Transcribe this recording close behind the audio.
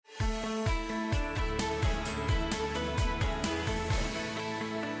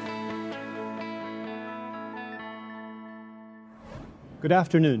Good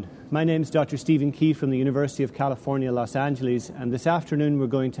afternoon. My name is Dr. Stephen Key from the University of California, Los Angeles, and this afternoon we're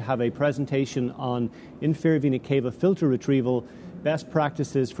going to have a presentation on inferior vena cava filter retrieval, best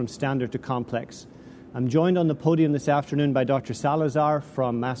practices from standard to complex. I'm joined on the podium this afternoon by Dr. Salazar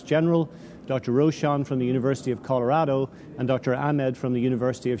from Mass General, Dr. Rochon from the University of Colorado, and Dr. Ahmed from the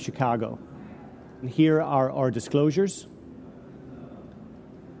University of Chicago. And here are our disclosures.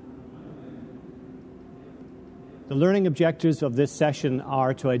 The learning objectives of this session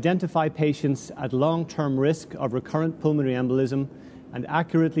are to identify patients at long-term risk of recurrent pulmonary embolism and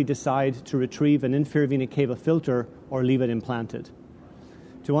accurately decide to retrieve an inferior vena cava filter or leave it implanted.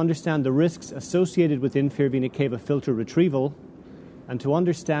 To understand the risks associated with inferior vena cava filter retrieval, and to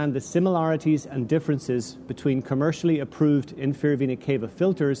understand the similarities and differences between commercially approved inferior vena cava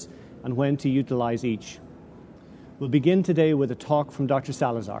filters and when to utilize each. We'll begin today with a talk from Dr.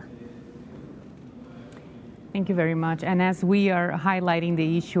 Salazar. Thank you very much. And as we are highlighting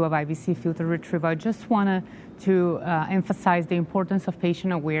the issue of IVC filter retrieval, I just wanted to emphasize the importance of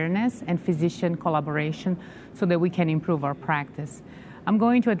patient awareness and physician collaboration so that we can improve our practice. I'm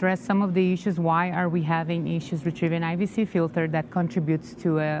going to address some of the issues. Why are we having issues retrieving IVC filter that contributes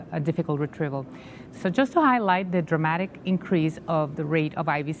to a difficult retrieval? So just to highlight the dramatic increase of the rate of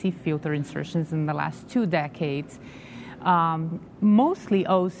IVC filter insertions in the last 2 decades, mostly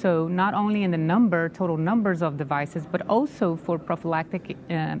also not only in the total numbers of devices, but also for prophylactic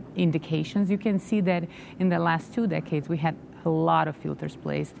indications. You can see that in the last 2 decades, we had a lot of filters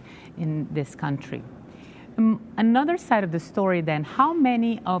placed in this country. Another side of the story then, how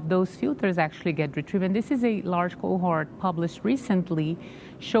many of those filters actually get retrieved? And this is a large cohort published recently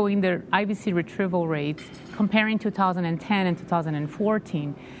showing the IVC retrieval rates comparing 2010 and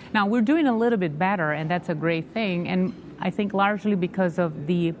 2014. Now, we're doing a little bit better, and that's a great thing, and I think largely because of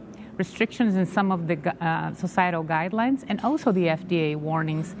the restrictions in some of the societal guidelines and also the FDA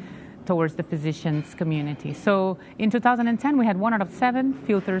warnings towards the physicians community. So in 2010, we had 1 out of 7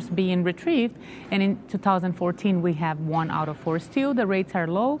 filters being retrieved, and in 2014, we have 1 out of 4. Still, the rates are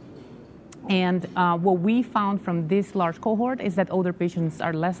low, and what we found from this large cohort is that older patients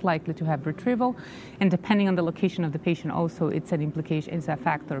are less likely to have retrieval, and depending on the location of the patient also, it's an implication, it's a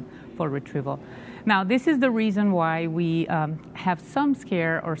factor for retrieval. Now, this is the reason why we have some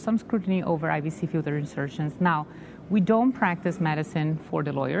scare or some scrutiny over IVC filter insertions. Now, we don't practice medicine for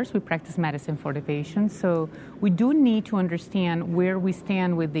the lawyers, we practice medicine for the patients, so we do need to understand where we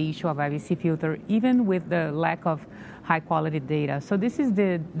stand with the issue of IVC filter, even with the lack of high-quality data. So this is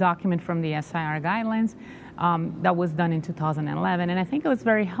the document from the SIR guidelines that was done in 2011, and I think it was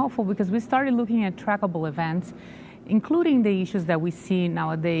very helpful because we started looking at trackable events, including the issues that we see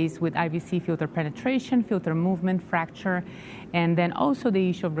nowadays with IVC filter penetration, filter movement, fracture, and then also the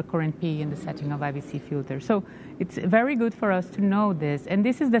issue of recurrent PE in the setting of IVC filter. So it's very good for us to know this, and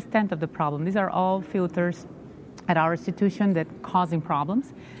this is the extent of the problem. These are all filters at our institution that are causing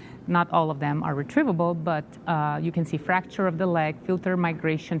problems. Not all of them are retrievable, but you can see fracture of the leg, filter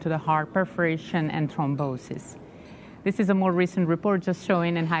migration to the heart, perforation, and thrombosis. This is a more recent report just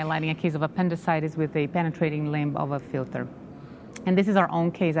showing and highlighting a case of appendicitis with a penetrating limb of a filter. And this is our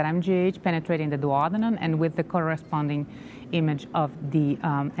own case at MGH, penetrating the duodenum and with the corresponding image of the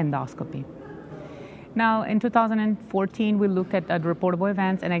endoscopy. Now, in 2014, we looked at reportable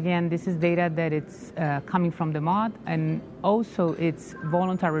events, and again, this is data that it's coming from the MOD, and also it's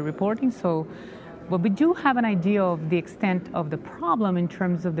voluntary reporting. So, but we do have an idea of the extent of the problem in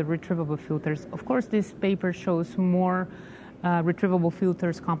terms of the retrievable filters. Of course, this paper shows more retrievable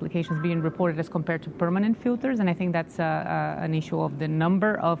filters complications being reported as compared to permanent filters, and I think that's an issue of the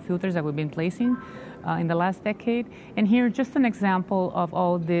number of filters that we've been placing in the last decade. And here, just an example of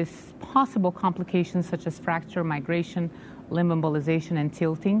all these possible complications such as fracture, migration, limb embolization and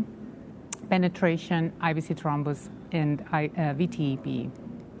tilting, penetration, IVC thrombus, and VTE-PE.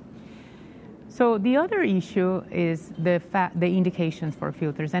 So the other issue is the indications for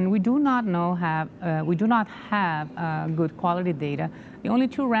filters, and we do not have good quality data. The only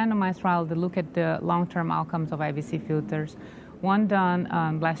 2 randomized trials that look at the long-term outcomes of IVC filters, one done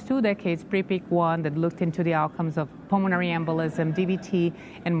last 2 decades, pre-PEAK 1, that looked into the outcomes of pulmonary embolism, DVT,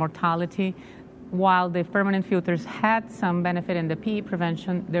 and mortality. While the permanent filters had some benefit in the PE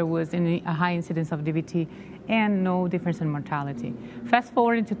prevention, there was a high incidence of DVT and no difference in mortality. Fast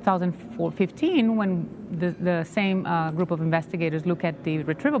forward to 2015, when the same group of investigators looked at the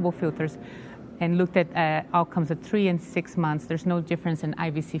retrievable filters and looked at outcomes at 3 and 6 months, there's no difference in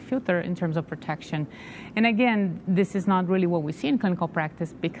IVC filter in terms of protection. And again, this is not really what we see in clinical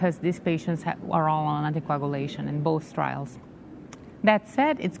practice because these patients are all on anticoagulation in both trials. That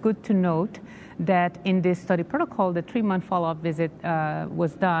said, it's good to note that in this study protocol, the 3-month follow-up visit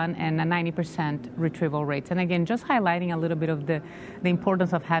was done and a 90% retrieval rate. And again, just highlighting a little bit of the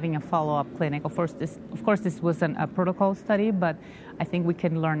importance of having a follow-up clinic. Of course, this wasn't a protocol study, but I think we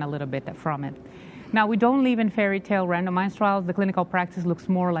can learn a little bit from it. Now, we don't live in fairy tale randomized trials. The clinical practice looks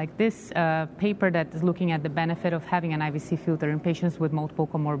more like this paper that is looking at the benefit of having an IVC filter in patients with multiple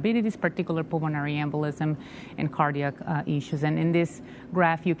comorbidities, particular pulmonary embolism and cardiac issues. And in this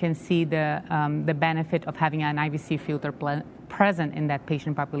graph, you can see the benefit of having an IVC filter present in that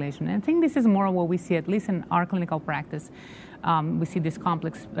patient population. And I think this is more of what we see, at least in our clinical practice. We see this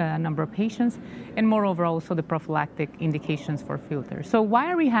complex number of patients, and moreover also the prophylactic indications for filters. So why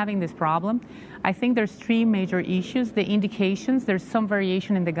are we having this problem? I think there's 3 major issues. The indications, there's some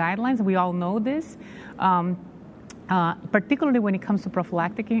variation in the guidelines. We all know this, particularly when it comes to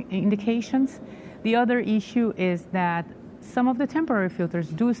prophylactic indications. The other issue is that some of the temporary filters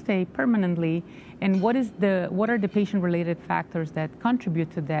do stay permanently, and what are the patient-related factors that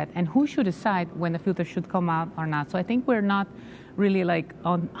contribute to that, and who should decide when the filter should come out or not? So I think we're not really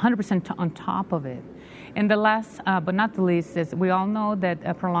 100% on top of it. And the last, but not the least, is we all know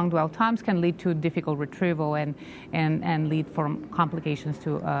that prolonged dwell times can lead to difficult retrieval and lead for complications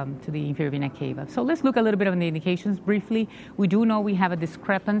to the inferior vena cava. So let's look a little bit of the indications briefly. We do know we have a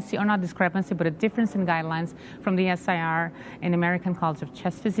discrepancy, or not discrepancy, but a difference in guidelines from the SIR and American College of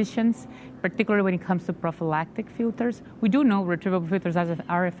Chest Physicians, particularly when it comes to prophylactic filters. We do know retrievable filters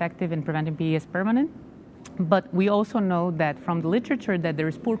are effective in preventing PES permanent. But we also know that from the literature that there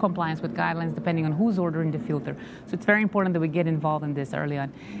is poor compliance with guidelines depending on who's ordering the filter. So it's very important that we get involved in this early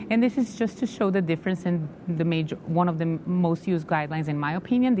on. And this is just to show the difference in one of the most used guidelines, in my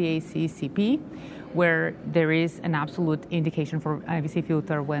opinion, the ACCP, where there is an absolute indication for IVC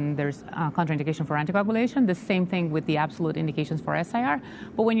filter when there's contraindication for anticoagulation. The same thing with the absolute indications for SIR.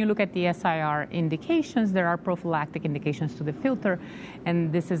 But when you look at the SIR indications, there are prophylactic indications to the filter,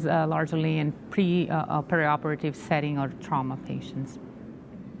 and this is largely in perioperative setting or trauma patients.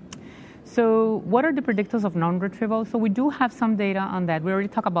 So what are the predictors of non-retrieval? So we do have some data on that. We already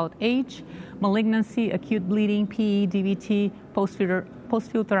talked about age, malignancy, acute bleeding, PE, DVT, post-filter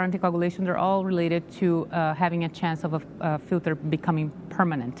anticoagulation. They're all related to having a chance of a filter becoming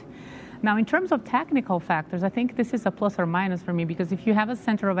permanent. Now, in terms of technical factors, I think this is a plus or minus for me, because if you have a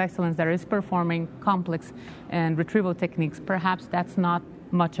center of excellence that is performing complex and retrieval techniques, perhaps that's not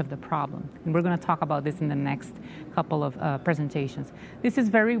much of the problem. And we're going to talk about this in the next couple of presentations. This is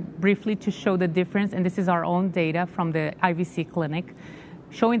very briefly to show the difference, and this is our own data from the IVC clinic,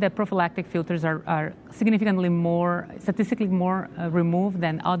 showing that prophylactic filters are significantly more, statistically more removed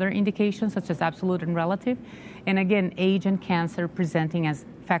than other indications, such as absolute and relative. And again, age and cancer presenting as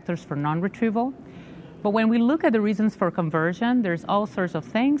factors for non-retrieval. But when we look at the reasons for conversion, there's all sorts of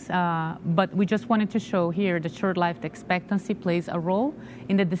things, but we just wanted to show here that short life expectancy plays a role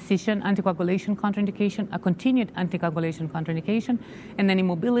in the decision, anticoagulation contraindication, a continued anticoagulation contraindication, and then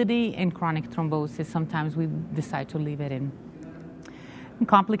immobility and chronic thrombosis. Sometimes we decide to leave it in.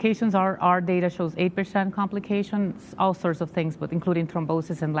 Complications, our data shows 8% complications, all sorts of things, but including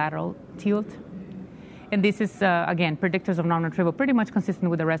thrombosis and lateral tilt. And this is, again, predictors of non-retrieval, pretty much consistent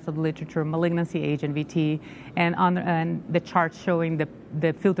with the rest of the literature, malignancy, age, and VT, and the chart showing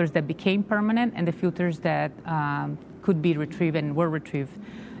the filters that became permanent and the filters that could be retrieved and were retrieved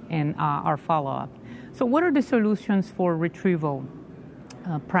in our follow-up. So what are the solutions for retrieval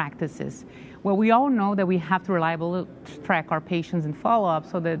practices? Well, we all know that we have to reliably track our patients in follow-up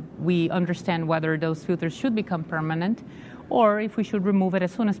so that we understand whether those filters should become permanent or if we should remove it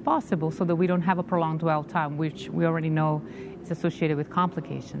as soon as possible so that we don't have a prolonged dwell time, which we already know is associated with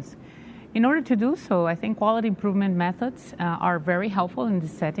complications. In order to do so, I think quality improvement methods are very helpful in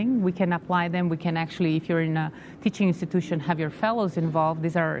this setting. We can apply them. We can actually, if you're in a teaching institution, have your fellows involved.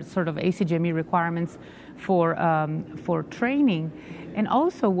 These are sort of ACGME requirements for training. And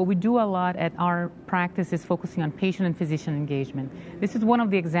also, what we do a lot at our practice is focusing on patient and physician engagement. This is one of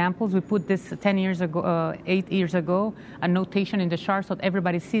the examples. We put this 8 years ago, a notation in the chart so that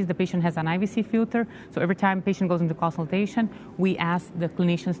everybody sees the patient has an IVC filter. So every time a patient goes into consultation, we ask the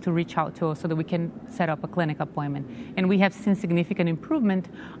clinicians to reach out to us so that we can set up a clinic appointment. And we have seen significant improvement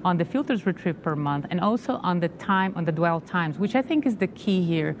on the filters retrieved per month and also on the time, on the dwell times, which I think is the key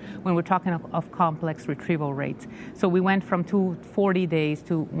here when we're talking of complex retrieval rates. So we went from 240 days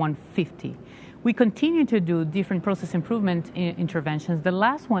to 150. We continue to do different process improvement interventions, the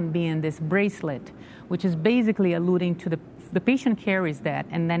last one being this bracelet, which is basically alluding to the patient carries that,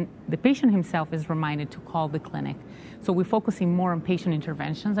 and then the patient himself is reminded to call the clinic. So we're focusing more on patient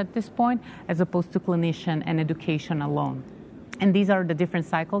interventions at this point as opposed to clinician and education alone. And these are the different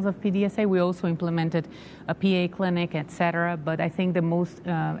cycles of PDSA. We also implemented a PA clinic, et cetera, but I think the most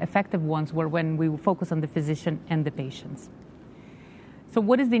effective ones were when we focus on the physician and the patients. So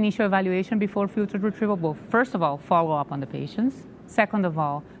what is the initial evaluation before filtered retrieval? Well, first of all, follow up on the patients. Second of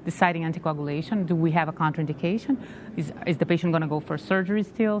all, deciding anticoagulation. Do we have a contraindication? Is the patient going to go for surgery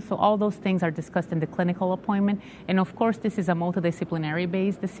still? So all those things are discussed in the clinical appointment. And of course, this is a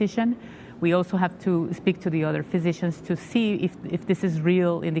multidisciplinary-based decision. We also have to speak to the other physicians to see if this is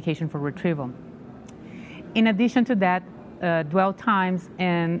real indication for retrieval. In addition to that, dwell times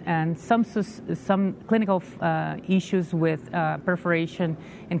and some clinical issues with perforation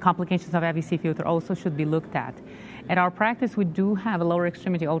and complications of IVC filter also should be looked at. At our practice, we do have a lower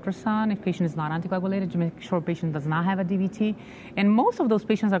extremity ultrasound if patient is not anticoagulated to make sure patient does not have a DVT. And most of those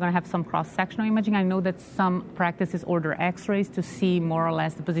patients are going to have some cross-sectional imaging. I know that some practices order x-rays to see more or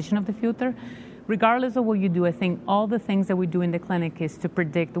less the position of the filter. Regardless of what you do, I think all the things that we do in the clinic is to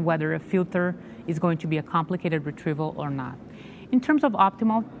predict whether a filter is going to be a complicated retrieval or not. In terms of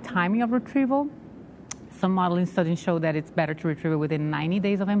optimal timing of retrieval, some modeling studies show that it's better to retrieve it within 90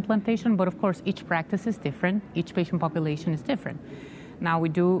 days of implantation, but of course each practice is different, each patient population is different. Now we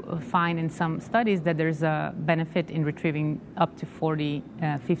do find in some studies that there's a benefit in retrieving up to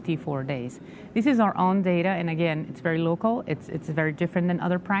 54 days. This is our own data, and again, it's very local. It's very different than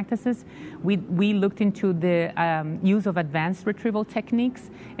other practices. We looked into the use of advanced retrieval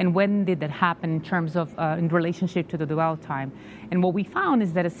techniques and when did that happen in terms of in relationship to the dwell time. And what we found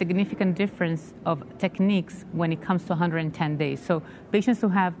is that a significant difference of techniques when it comes to 110 days. So patients who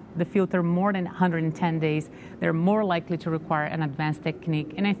have the filter more than 110 days, they're more likely to require an advanced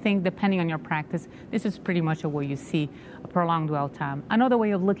technique. And I think depending on your practice, this is pretty much what you see, a prolonged dwell time. Another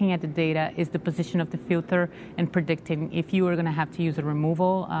way of looking at the data is the position of the filter and predicting if you are going to have to use a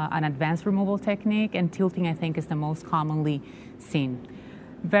removal, an advanced removal technique, and tilting, I think, is the most commonly seen.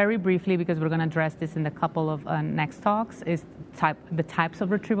 Very briefly, because we're going to address this in a couple of next talks, is the types of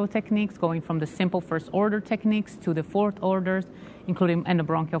retrieval techniques, going from the simple first order techniques to the fourth orders, including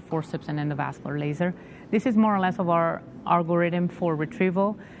endobronchial forceps and endovascular laser. This is more or less of our algorithm for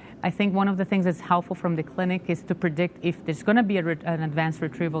retrieval. I think one of the things that's helpful from the clinic is to predict if there's going to be an advanced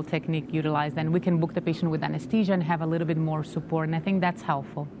retrieval technique utilized, then we can book the patient with anesthesia and have a little bit more support, and I think that's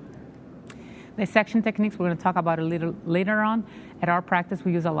helpful. Dissection techniques we're going to talk about a little later on. At our practice,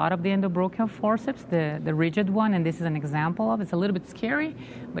 we use a lot of the endobronchial forceps, the rigid one, and this is an example of it. It's a little bit scary,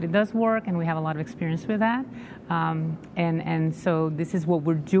 but it does work, and we have a lot of experience with that. And so this is what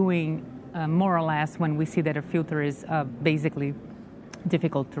we're doing more or less when we see that a filter is basically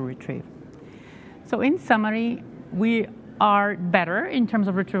difficult to retrieve. So in summary, we are better in terms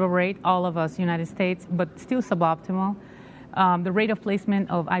of retrieval rate, all of us, United States, but still suboptimal. The rate of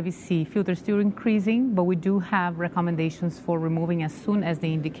placement of IVC filters still increasing, but we do have recommendations for removing as soon as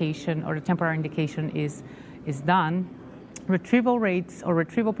the indication or the temporary indication is done. Retrieval rates or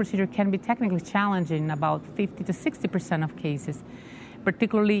retrieval procedure can be technically challenging in about 50 to 60% of cases,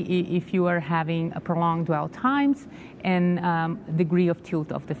 particularly if you are having a prolonged dwell times and degree of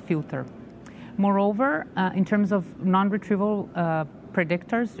tilt of the filter. Moreover, in terms of non-retrieval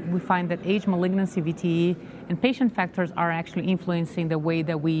predictors, we find that age, malignancy, VTE, and patient factors are actually influencing the way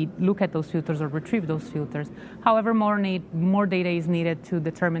that we look at those filters or retrieve those filters. However, more data is needed to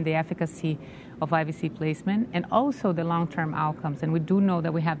determine the efficacy of IVC placement and also the long-term outcomes. And we do know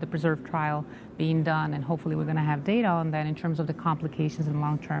that we have the PRESERVE trial being done, and hopefully we're going to have data on that in terms of the complications in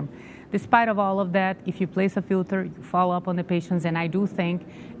long term. Despite of all of that, if you place a filter, you follow up on the patients, and I do think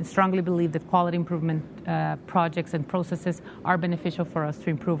and strongly believe that quality improvement projects and processes are beneficial for us to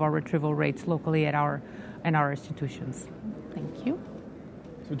improve our retrieval rates locally at our institutions. Thank you.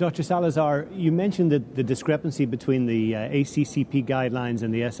 So, Dr. Salazar, you mentioned the discrepancy between the ACCP guidelines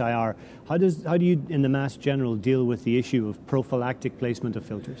and the SIR. How do you, in the Mass General, deal with the issue of prophylactic placement of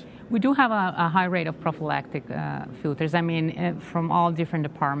filters? We do have a high rate of prophylactic filters, from all different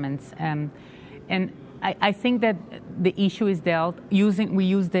departments. And I think that the issue is dealt we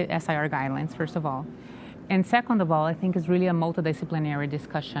use the SIR guidelines, first of all. And second of all, I think it's really a multidisciplinary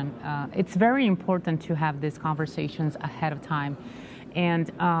discussion. It's very important to have these conversations ahead of time.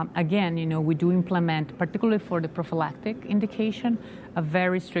 And again, we do implement, particularly for the prophylactic indication, a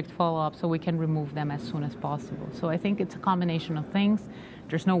very strict follow-up so we can remove them as soon as possible. So I think it's a combination of things.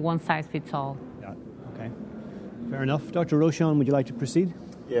 There's no one-size-fits-all. Yeah, okay. Fair enough. Dr. Rochon, would you like to proceed?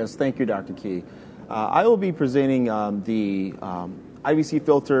 Yes, thank you, Dr. Key. I will be presenting the IVC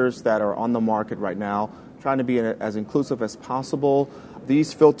filters that are on the market right now, trying to be as inclusive as possible.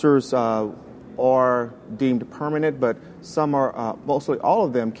 These filters are deemed permanent, but some are, mostly all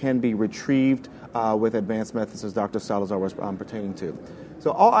of them can be retrieved with advanced methods, as Dr. Salazar was pertaining to.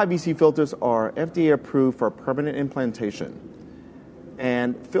 So all IVC filters are FDA approved for permanent implantation.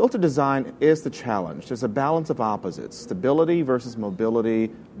 And filter design is the challenge. There's a balance of opposites, stability versus mobility,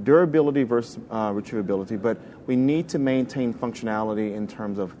 durability versus retrievability, but we need to maintain functionality in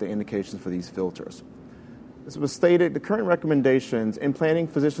terms of the indications for these filters. As was stated, the current recommendations, implanting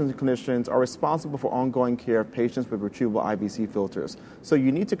physicians and clinicians are responsible for ongoing care of patients with retrievable IVC filters. So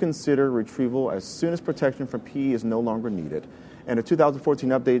you need to consider retrieval as soon as protection from PE is no longer needed. And a 2014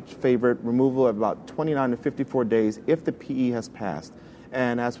 update favored removal of about 29 to 54 days if the PE has passed.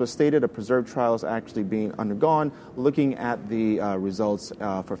 And as was stated, a preserved trial is actually being undergone, looking at the results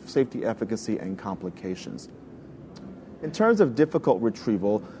for safety, efficacy, and complications. In terms of difficult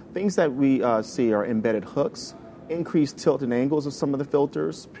retrieval, things that we see are embedded hooks, increased tilt and angles of some of the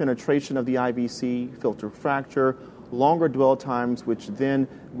filters, penetration of the IVC, filter fracture, longer dwell times, which then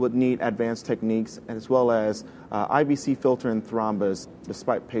would need advanced techniques, as well as IVC filter and thrombus,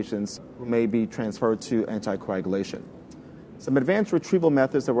 despite patients who may be transferred to anticoagulation. Some advanced retrieval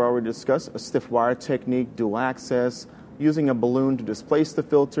methods that were already discussed, a stiff wire technique, dual access, using a balloon to displace the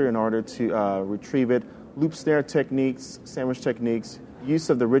filter in order to retrieve it, loop snare techniques, sandwich techniques,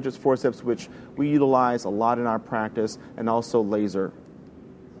 use of the rigid forceps, which we utilize a lot in our practice, and also laser.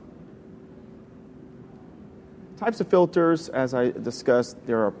 Types of filters, as I discussed,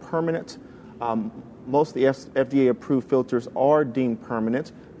 there are permanent. Most of the FDA-approved filters are deemed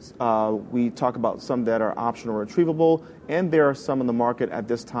permanent. We talk about some that are optional retrievable, and there are some in the market at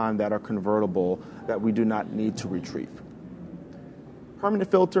this time that are convertible that we do not need to retrieve.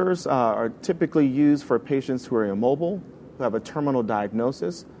 Permanent filters are typically used for patients who are immobile, who have a terminal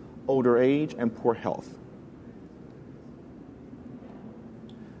diagnosis, older age, and poor health.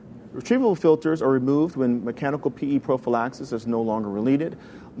 Retrievable filters are removed when mechanical PE prophylaxis is no longer needed.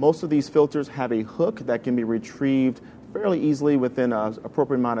 Most of these filters have a hook that can be retrieved fairly easily within an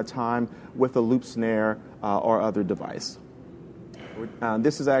appropriate amount of time with a loop snare or other device.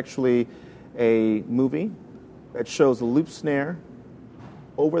 This is actually a movie that shows a loop snare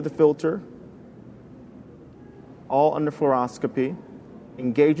over the filter, all under fluoroscopy,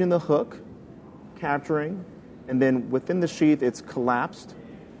 engaging the hook, capturing, and then within the sheath it's collapsed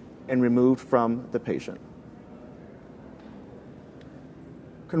and removed from the patient.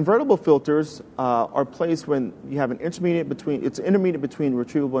 Convertible filters are placed when you have it's intermediate between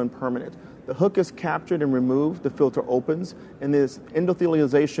retrievable and permanent. The hook is captured and removed, the filter opens, and there's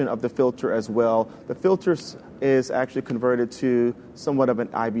endothelialization of the filter as well. The filter is actually converted to somewhat of an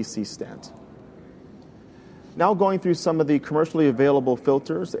IVC stent. Now going through some of the commercially available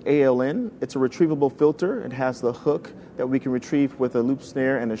filters, the ALN, it's a retrievable filter. It has the hook that we can retrieve with a loop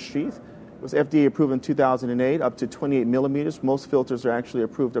snare and a sheath. It was FDA approved in 2008, up to 28 millimeters. Most filters are actually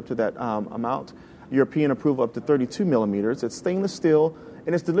approved up to that amount. European approval up to 32 millimeters. It's stainless steel,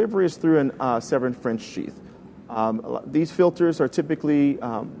 and its delivery is through an 7 French sheath. These filters are typically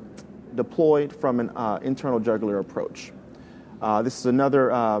deployed from an internal jugular approach. This is another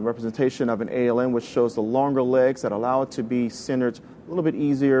representation of an ALN, which shows the longer legs that allow it to be centered a little bit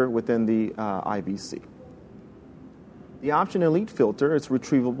easier within the IVC. The Option Elite filter, it's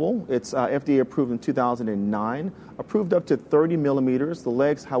retrievable. It's FDA approved in 2009, approved up to 30 millimeters. The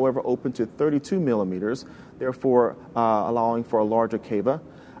legs, however, open to 32 millimeters, therefore allowing for a larger cava.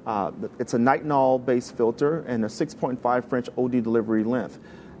 It's a nitinol-based filter and a 6.5 French OD delivery length.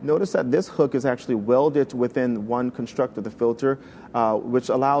 Notice that this hook is actually welded within one construct of the filter, which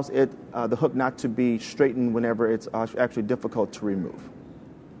allows the hook not to be straightened whenever it's actually difficult to remove.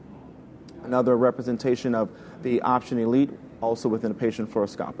 Another representation of the Option Elite, also within a patient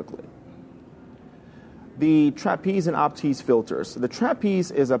fluoroscopically. The trapeze and Optese filters. The trapeze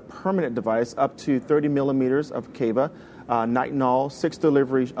is a permanent device up to 30 millimeters of cava, nitinol, 6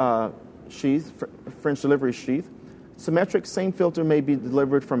 delivery sheath, French delivery sheath. Symmetric, same filter may be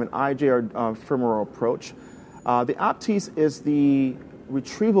delivered from an IJ or femoral approach. The Optese is the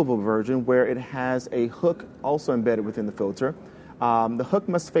retrievable version where it has a hook also embedded within the filter. The hook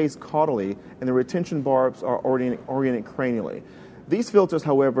must face caudally, and the retention barbs are oriented cranially. These filters,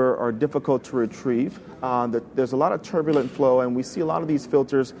 however, are difficult to retrieve. There's a lot of turbulent flow, and we see a lot of these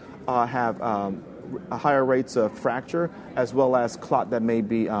filters have higher rates of fracture as well as clot that may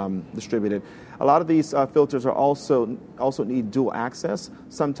be distributed. A lot of these filters are also need dual access,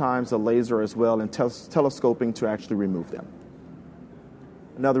 sometimes a laser as well, and telescoping to actually remove them.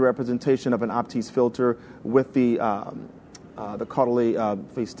 Another representation of an Optese filter with the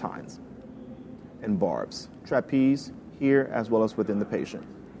caudally face tines and barbs. Trapeze here as well as within the patient.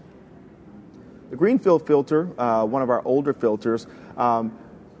 The greenfield filter, one of our older filters,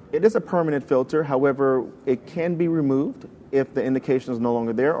 it is a permanent filter. However, it can be removed if the indication is no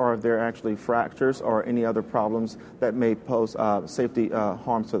longer there, or if there are actually fractures or any other problems that may pose safety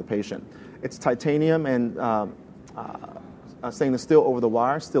harms to the patient. It's titanium and stainless steel over the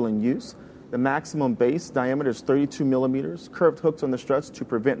wire, still in use. The maximum base diameter is 32 millimeters, curved hooks on the struts to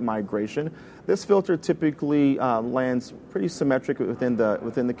prevent migration. This filter typically lands pretty symmetric within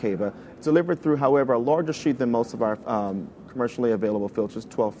the cava. It's delivered through, however, a larger sheath than most of our commercially available filters,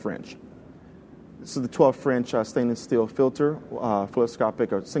 12 French. This is the 12 French stainless steel filter,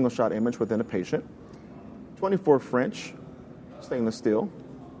 fluoroscopic or single shot image within a patient. 24 French stainless steel,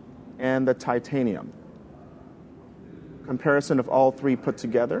 and the titanium. Comparison of all three put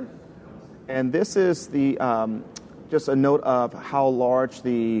together. And this is the just a note of how large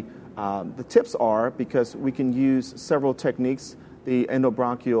the tips are, because we can use several techniques, the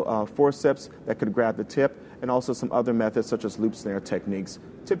endobronchial forceps that could grab the tip, and also some other methods such as loop snare techniques,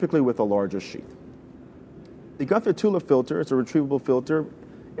 typically with a larger sheath. The Gunther tulip filter is a retrievable filter,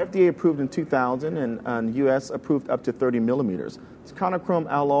 FDA approved in 2000 and US approved up to 30 millimeters. It's monochrome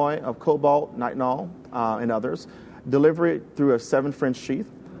alloy of cobalt, nitinol, and others. Delivery through a 7 French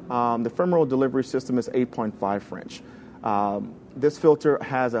sheath. The femoral delivery system is 8.5 French. This filter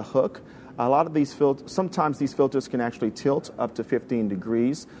has a hook. A lot of these sometimes these filters can actually tilt up to 15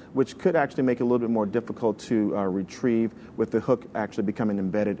 degrees, which could actually make it a little bit more difficult to retrieve, with the hook actually becoming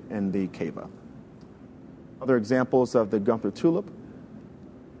embedded in the cava. Other examples of the Gunther tulip.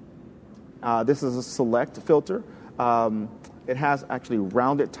 This is a select filter. It has actually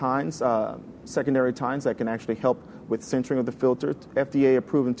rounded tines, secondary tines that can actually help with centering of the filter. FDA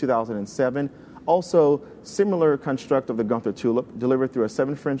approved in 2007. Also, similar construct of the Gunther tulip, delivered through a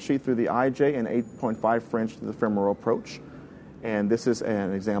 7 French sheath through the IJ and 8.5 French through the femoral approach. And this is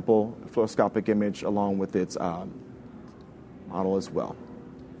an example fluoroscopic image along with its model as well.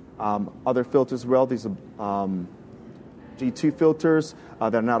 Other filters as well, these are G2 filters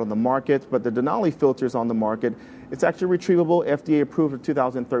that are not on the market, but the Denali filters on the market. It's actually retrievable, FDA approved in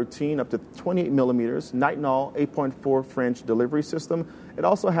 2013, up to 28 millimeters, nitinol, 8.4 French delivery system. It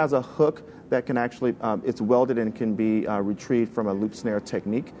also has a hook that can actually, it's welded and can be retrieved from a loop snare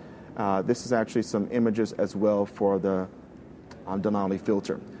technique. This is actually some images as well for the Denali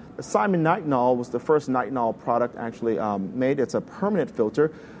filter. The Simon nitinol was the first nitinol product actually made. It's a permanent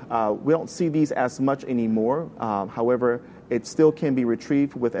filter. We don't see these as much anymore. However, it still can be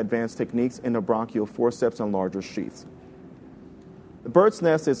retrieved with advanced techniques, endobronchial forceps, and larger sheaths. The bird's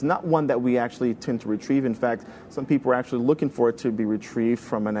nest is not one that we actually tend to retrieve. In fact, some people are actually looking for it to be retrieved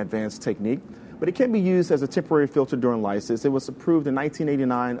from an advanced technique. But it can be used as a temporary filter during lysis. It was approved in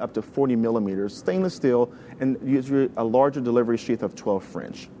 1989 up to 40 millimeters, stainless steel, and usually a larger delivery sheath of 12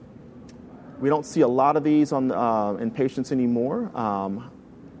 French. We don't see a lot of these in patients anymore.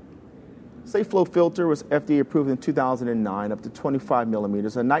 Safe Flow filter was FDA approved in 2009, up to 25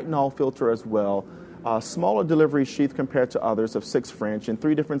 millimeters. A nitinol filter as well. Smaller delivery sheath compared to others of 6 French in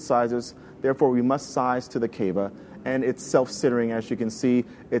 3 different sizes. Therefore, we must size to the cava. And it's self-centering, as you can see.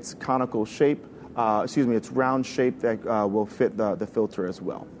 It's conical shape, it's round shape that will fit the filter as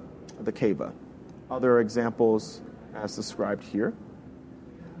well, the cava. Other examples as described here.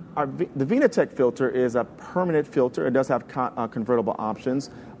 The Venatech filter is a permanent filter. It does have convertible options,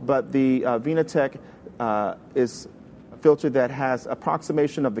 but the Venatech is a filter that has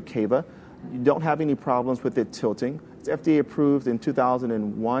approximation of the cava. You don't have any problems with it tilting. It's FDA approved in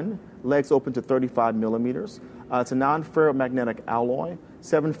 2001. Legs open to 35 millimeters. It's a non-ferromagnetic alloy,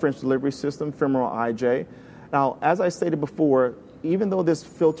 7 French delivery system, femoral IJ. Now, as I stated before, even though this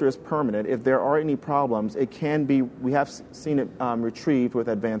filter is permanent, if there are any problems, it can be, we have seen it retrieved with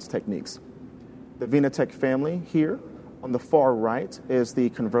advanced techniques. The Venatech family here on the far right is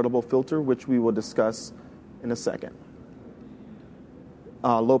the convertible filter, which we will discuss in a second.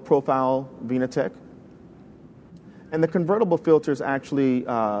 Low profile Venatech. And the convertible filters actually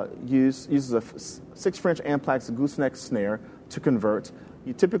uses a 6 French Amplax gooseneck snare to convert.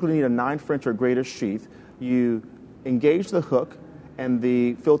 You typically need a 9 French or greater sheath. You engage the hook, and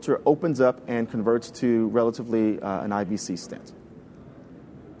the filter opens up and converts to relatively an IVC stent.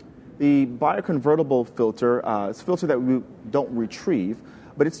 The bioconvertible filter is a filter that we don't retrieve,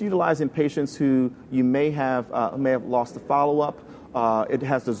 but it's utilized in patients who you may have lost the follow-up. It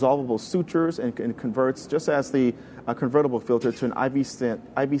has dissolvable sutures and converts just as the convertible filter to an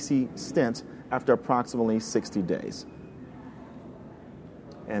IVC stent after approximately 60 days.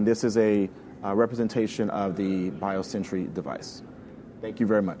 And this is a representation of the BioSentry device. Thank you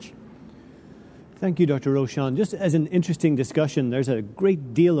very much. Thank you, Dr. Rochon. Just as an interesting discussion, there's a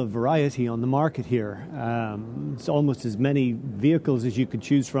great deal of variety on the market here. It's almost as many vehicles as you could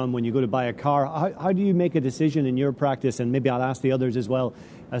choose from when you go to buy a car. How do you make a decision in your practice, and maybe I'll ask the others as well,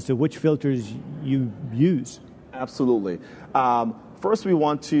 as to which filters you use? Absolutely. First, we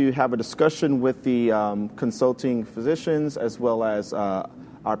want to have a discussion with the consulting physicians as well as our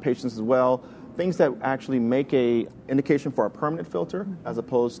patients as well. Things that actually make a indication for a permanent filter as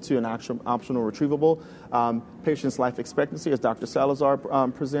opposed to an optional retrievable. Patient's life expectancy, as Dr. Salazar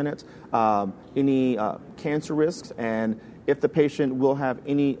presented, any cancer risks, and if the patient will have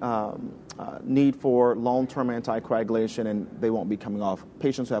any need for long-term anticoagulation and they won't be coming off.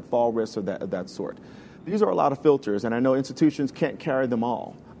 Patients who have fall risks of that sort. These are a lot of filters, and I know institutions can't carry them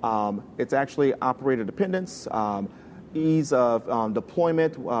all. It's actually operator dependence, ease of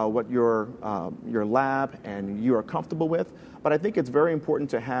deployment, what your lab and you are comfortable with. But I think it's very important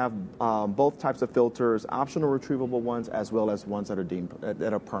to have both types of filters, optional retrievable ones as well as ones that are deemed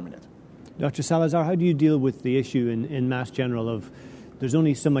that are permanent. Dr. Salazar, how do you deal with the issue in Mass General of there's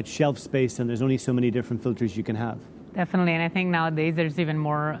only so much shelf space and there's only so many different filters you can have? Definitely, and I think nowadays there's even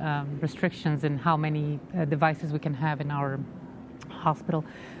more restrictions in how many devices we can have in our hospital.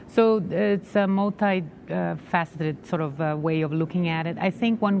 So it's a multi-faceted sort of way of looking at it. I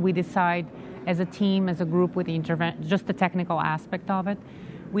think when we decide as a team, as a group with just the technical aspect of it,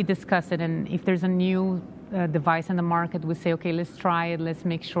 we discuss it, and if there's a new device in the market, we say, okay, let's try it, let's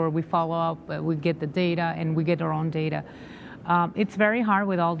make sure we follow up, we get the data, and we get our own data. It's very hard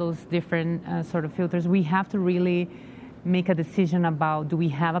with all those different sort of filters. We have to really make a decision about, do we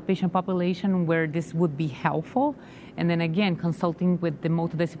have a patient population where this would be helpful? And then again, consulting with the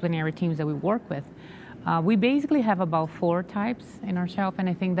multidisciplinary teams that we work with. We basically have about 4 types in our shelf, and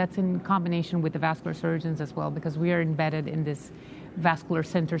I think that's in combination with the vascular surgeons as well, because we are embedded in this vascular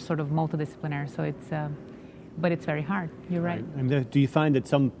center sort of multidisciplinary. So it's, but it's very hard. You're right. And do you find that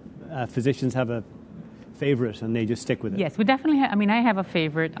some physicians have a favorite and they just stick with it? Yes, we definitely have. I mean, I have a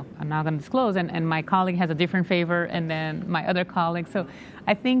favorite. I'm not going to disclose, and my colleague has a different favorite, and then my other colleague. So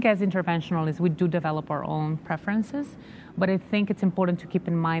I think as interventionalists, we do develop our own preferences, but I think it's important to keep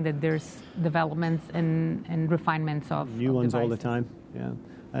in mind that there's developments and refinements of new ones devices. all the time. Yeah.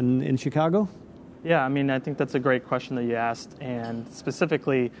 And in Chicago? Yeah, I mean, I think that's a great question that you asked, and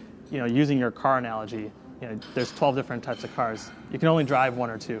specifically, using your car analogy, there's 12 different types of cars. You can only drive 1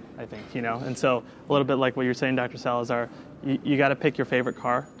 or 2, I think, And so a little bit like what you're saying, Dr. Salazar, you got to pick your favorite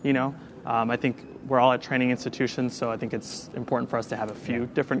car, I think we're all at training institutions, so I think it's important for us to have a few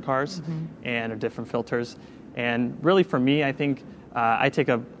different cars and different filters. And really for me, I think I take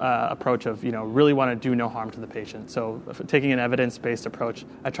a approach of, really want to do no harm to the patient. So taking an evidence-based approach,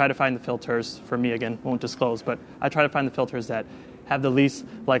 I try to find the filters, for me, again, won't disclose, but I try to find the filters that have the least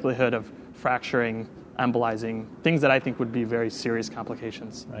likelihood of fracturing, embolizing, things that I think would be very serious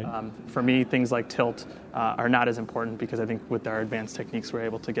complications. Right. For me, things like tilt are not as important because I think with our advanced techniques, we're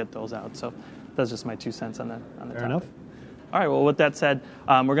able to get those out. So that's just my 2 cents on the topic. Fair enough. All right, well, with that said,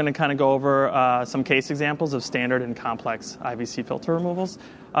 we're going to kind of go over some case examples of standard and complex IVC filter removals.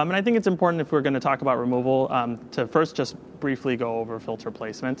 And I think it's important if we're going to talk about removal to first just briefly go over filter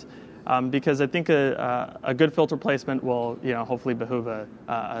placement. Because I think a good filter placement will, hopefully behoove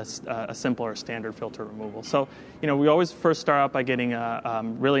a simpler standard filter removal. So, we always first start out by getting a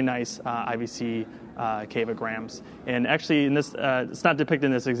really nice IVC cavograms. And actually, in this, it's not depicted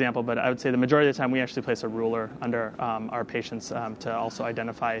in this example, but I would say the majority of the time we actually place a ruler under our patients to also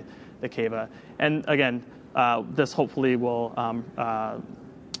identify the cava. And again, this hopefully will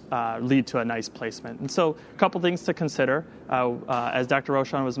lead to a nice placement. And so a couple things to consider. As Dr.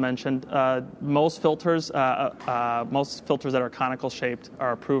 Rochon was mentioned, most filters that are conical shaped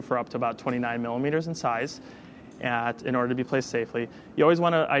are approved for up to about 29 millimeters in size in order to be placed safely. You always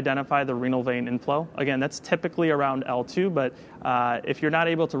want to identify the renal vein inflow. Again, that's typically around L2, but if you're not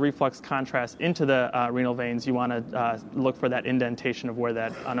able to reflux contrast into the renal veins, you want to look for that indentation of where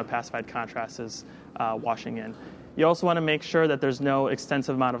that unopacified contrast is washing in. You also want to make sure that there's no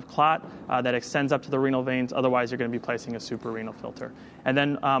extensive amount of clot that extends up to the renal veins. Otherwise, you're going to be placing a suprarenal filter. And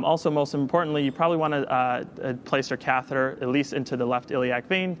then also, most importantly, you probably want to place your catheter at least into the left iliac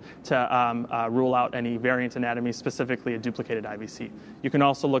vein to rule out any variant anatomy, specifically a duplicated IVC. You can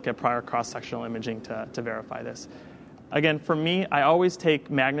also look at prior cross-sectional imaging to verify this. Again, for me, I always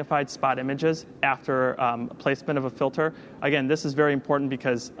take magnified spot images after placement of a filter. Again, this is very important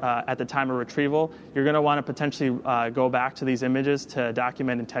because at the time of retrieval, you're going to want to potentially go back to these images to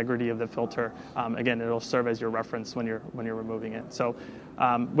document integrity of the filter. Again, it'll serve as your reference when you're removing it. So,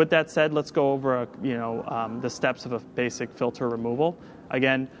 with that said, let's go over the steps of a basic filter removal.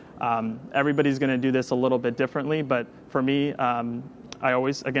 Again, Everybody's going to do this a little bit differently, but for me, I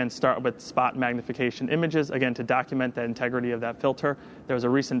always, again, start with spot magnification images, again, to document the integrity of that filter. There was a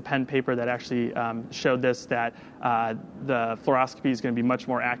recent Penn paper that actually showed this, that the fluoroscopy is going to be much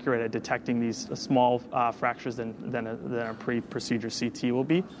more accurate at detecting these small fractures than a pre-procedure CT will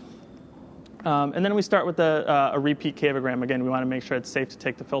be. And then we start with a repeat cavogram. Again, we want to make sure it's safe to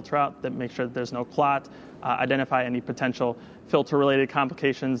take the filter out, that make sure that there's no clot, identify any potential filter-related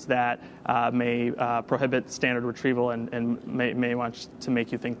complications that may prohibit standard retrieval and may want to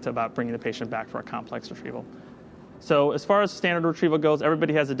make you think about bringing the patient back for a complex retrieval. So as far as standard retrieval goes,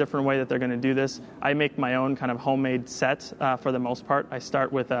 everybody has a different way that they're going to do this. I make my own kind of homemade set for the most part. I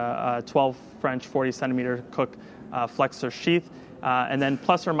start with a 12 French 40 centimeter Cook flexor sheath. And then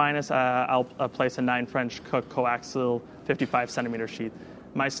plus or minus, I'll place a 9 French Cook coaxial 55 centimeter sheath.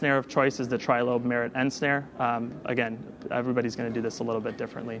 My snare of choice is the tri-lobe Merit end snare. Again, everybody's going to do this a little bit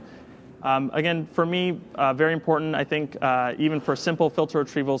differently. Again, for me, very important, I think, even for simple filter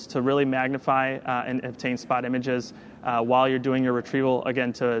retrievals, to really magnify and obtain spot images while you're doing your retrieval.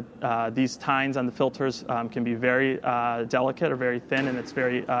 Again, these tines on the filters can be very delicate or very thin, and it's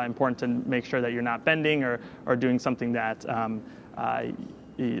very important to make sure that you're not bending or doing something that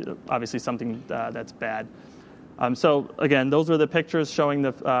obviously something that's bad. So again, those are the pictures showing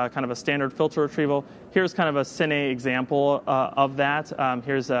the kind of a standard filter retrieval. Here's kind of a cine example of that.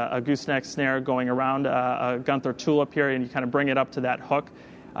 Here's a gooseneck snare going around a Gunther tulip here, and you kind of bring it up to that hook.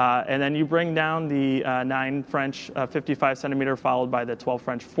 And then you bring down the 9 French 55 centimeter followed by the 12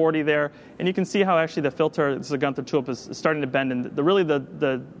 French 40 there. And you can see how actually the filter, this is a Gunther tulip, is starting to bend. And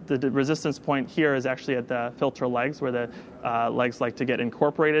the resistance point here is actually at the filter legs, where the legs like to get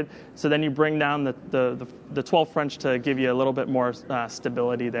incorporated. So then you bring down the 12 French to give you a little bit more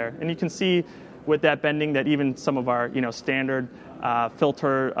stability there. And you can see with that bending that even some of our standard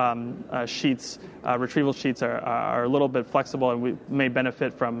filter sheets, retrieval sheets are a little bit flexible, and we may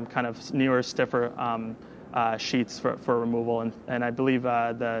benefit from kind of newer, stiffer sheets for removal. And I believe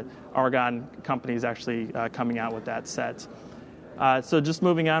the Argon company is actually coming out with that set. So just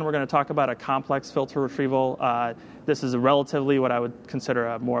moving on, we're going to talk about a complex filter retrieval. This is relatively what I would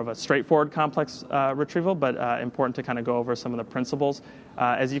consider more of a straightforward complex retrieval, but important to kind of go over some of the principles.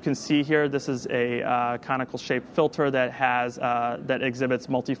 As you can see here, this is a conical-shaped filter that has that exhibits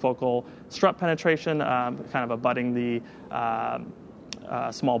multifocal strut penetration, kind of abutting the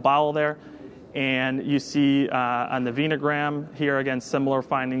small bowel there. And you see on the venogram here, again, similar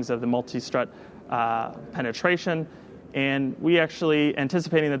findings of the multi-strut penetration. And we actually,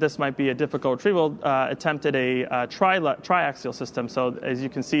 anticipating that this might be a difficult retrieval, attempted a triaxial system. So as you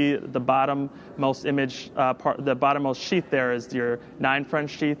can see, the bottommost image, the bottommost sheath there is your 9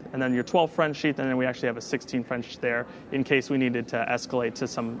 French sheath, and then your 12 French sheath, and then we actually have a 16 French there in case we needed to escalate to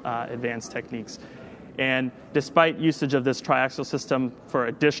some advanced techniques. And despite usage of this triaxial system for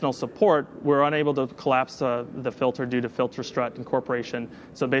additional support, we're unable to collapse the filter due to filter strut incorporation.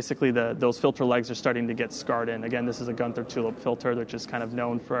 So basically, those filter legs are starting to get scarred in. Again, this is a Gunther tulip filter, which is kind of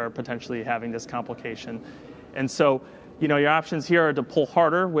known for potentially having this complication. And so, your options here are to pull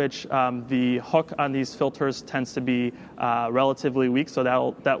harder, which the hook on these filters tends to be relatively weak, so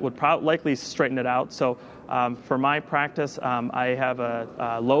that would likely straighten it out. So for my practice, I have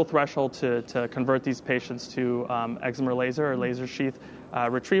a low threshold to convert these patients to excimer laser or laser sheath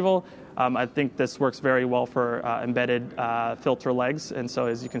retrieval. I think this works very well for embedded filter legs. And so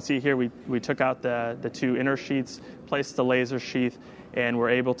as you can see here, we took out the 2 inner sheaths, placed the laser sheath, and we're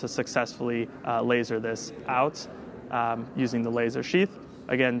able to successfully laser this out using the laser sheath.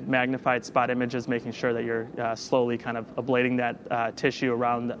 Again, magnified spot images, making sure that you're slowly kind of ablating that tissue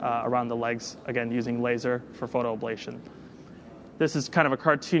around the legs, again, using laser for photoablation. This is kind of a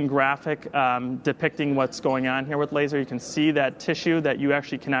cartoon graphic depicting what's going on here with laser. You can see that tissue that you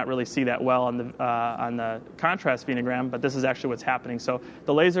actually cannot really see that well on the contrast venogram, but this is actually what's happening. So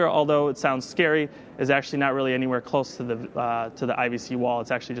the laser, although it sounds scary, is actually not really anywhere close to the IVC wall.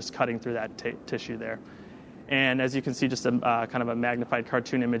 It's actually just cutting through that tissue there. And as you can see, just a kind of a magnified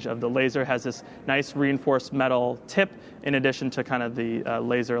cartoon image of the laser has this nice reinforced metal tip in addition to kind of the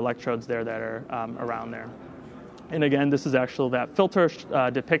laser electrodes there that are around there. And again, this is actually that filter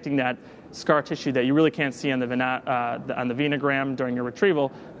depicting that scar tissue that you really can't see on the venogram during your retrieval,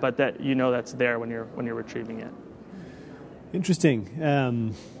 but that that's there when you're retrieving it.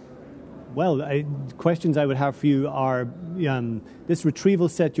 Interesting. Well, questions I would have for you are this retrieval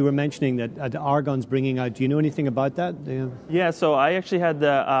set you were mentioning that Argonne's bringing out. Do you know anything about that? Yeah, so I actually had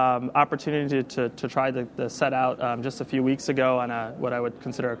the opportunity to try the set out just a few weeks ago on what I would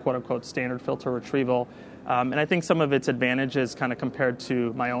consider a quote-unquote standard filter retrieval. And I think some of its advantages kind of compared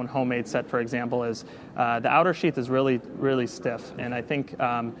to my own homemade set, for example, is the outer sheath is really, really stiff. And I think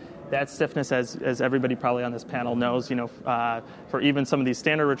that stiffness, as everybody probably on this panel knows, for even some of these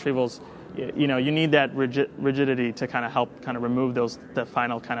standard retrievals, you need that rigidity to kind of help kind of remove the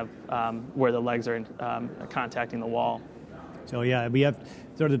final kind of where the legs are contacting the wall. So yeah, we have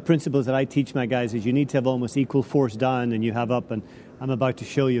sort of the principles that I teach my guys is you need to have almost equal force down and you have up, and I'm about to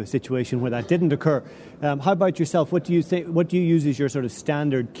show you a situation where that didn't occur. How about yourself? What do you think? What do you use as your sort of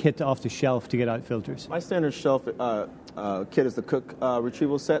standard kit off the shelf to get out filters? My standard shelf kit is the Cook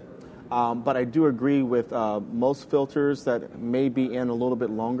retrieval set. But I do agree with most filters that may be in a little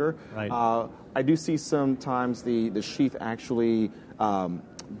bit longer. Right. I do see sometimes the sheath actually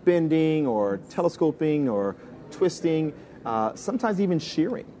bending or telescoping or twisting, sometimes even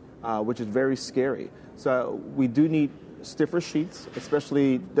shearing, which is very scary. So we do need stiffer sheaths,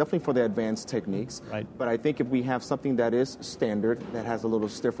 definitely for the advanced techniques. Right. But I think if we have something that is standard, that has a little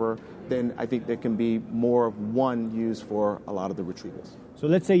stiffer, then I think there can be more of one used for a lot of the retrievals. So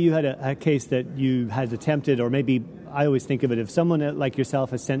let's say you had a case that you had attempted, or maybe I always think of it, if someone like yourself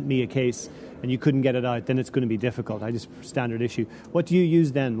has sent me a case and you couldn't get it out, then it's going to be difficult. Standard issue. What do you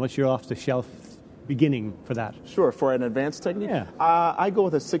use then? What's your off-the-shelf beginning for that? Sure, for an advanced technique, yeah. I go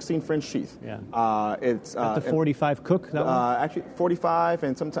with a 16 French sheath. Yeah. It's the 45 Cook. That one? Actually, 45,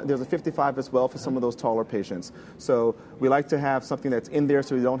 and sometimes there's a 55 as well for some of those taller patients. So we like to have something that's in there,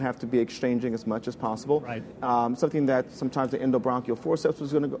 so we don't have to be exchanging as much as possible. Right. Something that sometimes the endobronchial forceps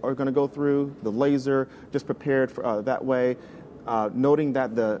are going to go through, the laser, just prepared for, that way. Noting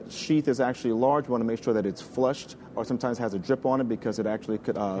that the sheath is actually large, we want to make sure that it's flushed, or sometimes has a drip on it because it actually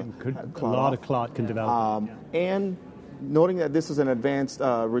could a lot of clot can develop. And noting that this is an advanced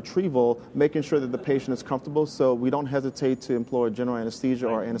retrieval, making sure that the patient is comfortable, so we don't hesitate to employ general anesthesia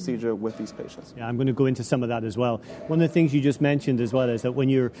or anesthesia with these patients. Yeah, I'm going to go into some of that as well. One of the things you just mentioned as well is that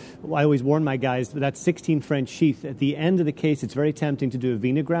I always warn my guys that 16 French sheath, at the end of the case, it's very tempting to do a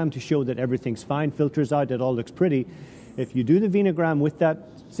venogram to show that everything's fine, filters out, it all looks pretty. If you do the venogram with that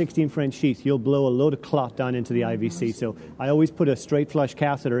 16 French sheath, you'll blow a load of clot down into the IVC. So I always put a straight flush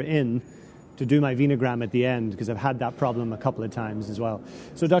catheter in to do my venogram at the end, because I've had that problem a couple of times as well.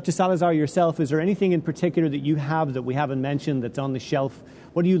 So Dr. Salazar, yourself, is there anything in particular that you have that we haven't mentioned that's on the shelf?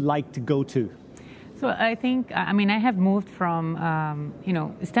 What do you like to go to? So I think, I have moved from,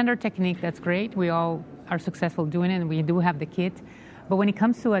 standard technique, that's great. We all are successful doing it, and we do have the kit. But when it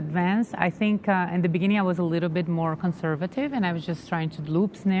comes to advanced, I think in the beginning I was a little bit more conservative, and I was just trying to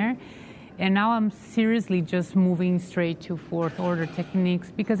loop snare. And now I'm seriously just moving straight to fourth order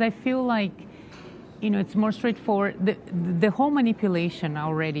techniques, because I feel like, it's more straightforward. The whole manipulation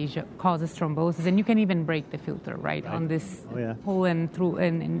already causes thrombosis, and you can even break the filter, right. On this pull and through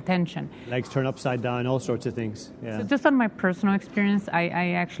and tension. Legs turn upside down, all sorts of things. Yeah. So just on my personal experience,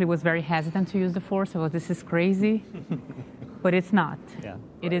 I actually was very hesitant to use the force. I was, this is crazy. But it's not. Yeah.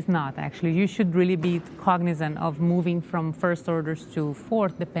 It is not, actually. You should really be cognizant of moving from first orders to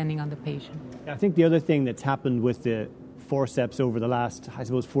fourth, depending on the patient. I think the other thing that's happened with the forceps over the last,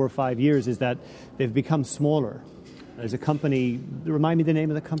 4 or 5 years is that they've become smaller. There's a company, remind me the name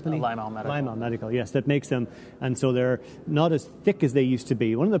of the company? Lymol Medical. Lymol Medical, yes, that makes them. And so they're not as thick as they used to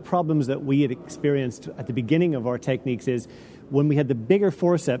be. One of the problems that we had experienced at the beginning of our techniques is when we had the bigger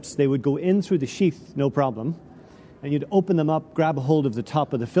forceps, they would go in through the sheath, no problem. And you'd open them up, grab a hold of the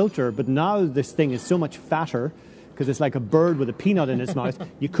top of the filter. But now this thing is so much fatter, because it's like a bird with a peanut in its mouth,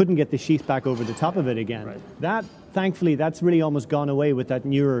 you couldn't get the sheath back over the top of it again. Right. Thankfully, that's really almost gone away with that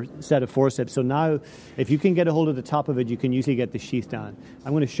newer set of forceps. So now, if you can get a hold of the top of it, you can usually get the sheath down.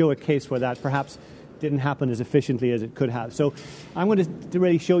 I'm going to show a case where that perhaps didn't happen as efficiently as it could have. So I'm going to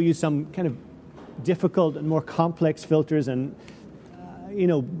really show you some kind of difficult and more complex filters, and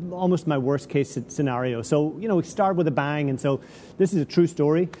almost my worst case scenario. So, we start with a bang. And so this is a true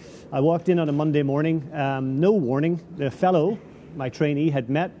story. I walked in on a Monday morning, no warning. The fellow, my trainee, had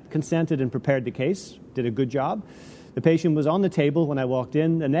met, consented, and prepared the case, did a good job. The patient was on the table when I walked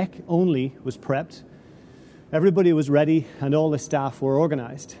in. The neck only was prepped. Everybody was ready, and all the staff were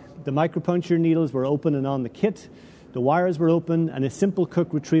organized. The micropuncture needles were open and on the kit. The wires were open, and a simple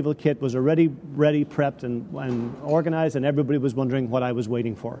Cook retrieval kit was already ready, prepped, and organized, and everybody was wondering what I was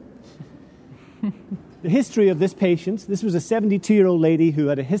waiting for. The history of this patient, this was a 72-year-old lady who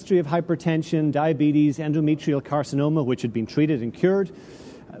had a history of hypertension, diabetes, endometrial carcinoma, which had been treated and cured.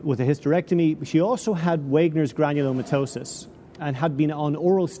 with a hysterectomy. She also had Wegener's granulomatosis and had been on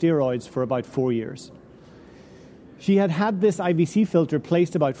oral steroids for about 4 years. She had had this IVC filter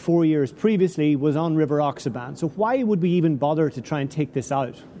placed about 4 years previously, was on rivaroxaban. So why would we even bother to try and take this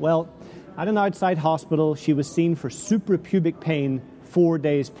out? Well, at an outside hospital, she was seen for suprapubic pain 4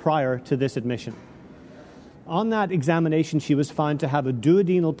 days prior to this admission. On that examination, she was found to have a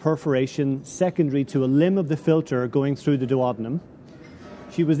duodenal perforation secondary to a limb of the filter going through the duodenum.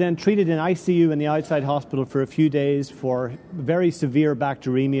 She was then treated in ICU in the outside hospital for a few days for very severe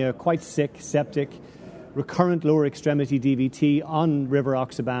bacteremia, quite sick, septic, recurrent lower extremity DVT on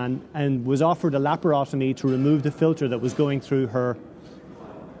rivaroxaban, and was offered a laparotomy to remove the filter that was going through her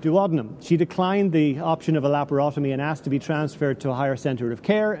duodenum. She declined the option of a laparotomy and asked to be transferred to a higher center of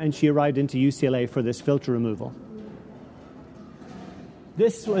care, and she arrived into UCLA for this filter removal.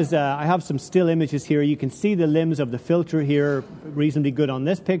 This was, I have some still images here. You can see the limbs of the filter here, reasonably good on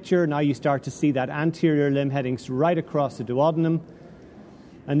this picture. Now you start to see that anterior limb heading right across the duodenum.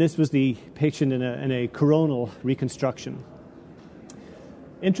 And this was the patient in a coronal reconstruction.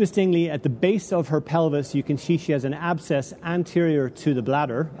 Interestingly, at the base of her pelvis, you can see she has an abscess anterior to the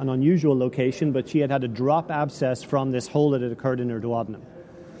bladder, an unusual location, but she had a drop abscess from this hole that had occurred in her duodenum.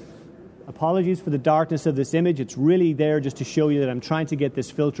 Apologies for the darkness of this image. It's really there just to show you that I'm trying to get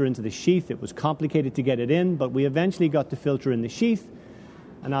this filter into the sheath. It was complicated to get it in, but we eventually got the filter in the sheath,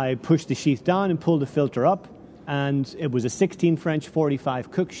 and I pushed the sheath down and pulled the filter up, and it was a 16 French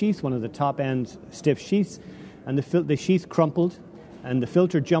 45 Cook sheath, one of the top-end stiff sheaths, and the sheath crumpled, and the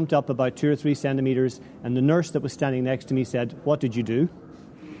filter jumped up about 2 or 3 centimeters, and the nurse that was standing next to me said, "What did you do?"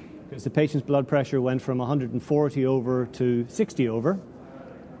 Because the patient's blood pressure went from 140 over to 60 over.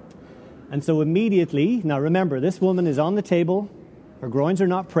 And so immediately, now remember, this woman is on the table, her groins are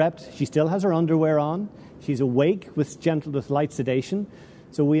not prepped, she still has her underwear on, she's awake with light sedation.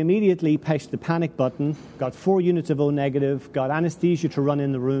 So we immediately pushed the panic button, got 4 units of O negative, got anesthesia to run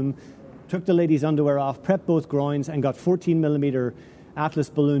in the room, took the lady's underwear off, prepped both groins, and got 14 millimeter Atlas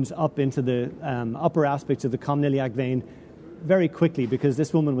balloons up into the upper aspects of the comniliac vein very quickly because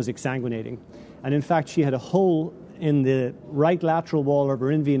this woman was exsanguinating. And in fact, she had a hole in the right lateral wall of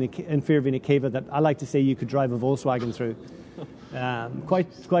her inferior vena cava that I like to say you could drive a Volkswagen through.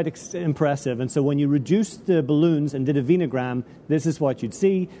 Quite impressive. And so when you reduced the balloons and did a venogram, this is what you'd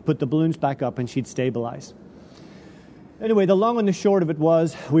see. Put the balloons back up and she'd stabilize. Anyway, the long and the short of it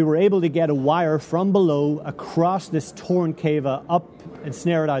was we were able to get a wire from below across this torn cava up and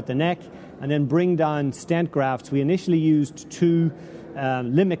snare it out the neck and then bring down stent grafts. We initially used 2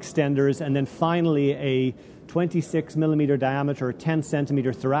 limb extenders and then finally a 26 millimeter diameter, 10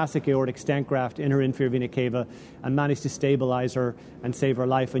 centimeter thoracic aortic stent graft in her inferior vena cava and managed to stabilize her and save her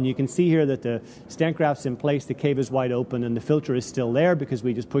life. And you can see here that the stent graft's in place, the cava is wide open, and the filter is still there because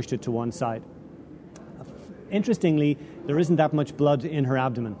we just pushed it to one side. Interestingly, there isn't that much blood in her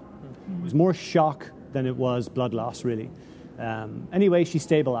abdomen. It was more shock than it was blood loss, really. Anyway, she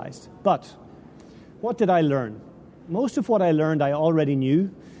stabilized. But what did I learn? Most of what I learned I already knew,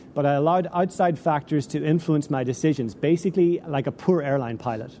 but I allowed outside factors to influence my decisions, basically like a poor airline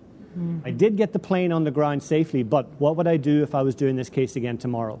pilot. I did get the plane on the ground safely, but what would I do if I was doing this case again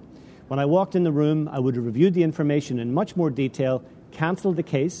tomorrow? When I walked in the room, I would have reviewed the information in much more detail, cancelled the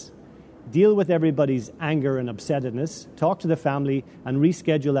case, deal with everybody's anger and upsetness, talk to the family, and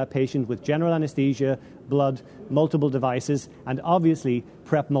reschedule that patient with general anesthesia, blood, multiple devices, and obviously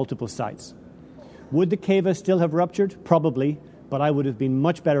prep multiple sites. Would the cava still have ruptured? Probably. But I would have been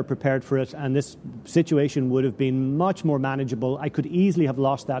much better prepared for it, and this situation would have been much more manageable. I could easily have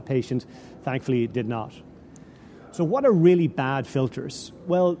lost that patient. Thankfully, it did not. So what are really bad filters?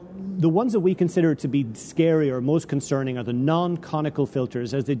 Well, the ones that we consider to be scary or most concerning are the non-conical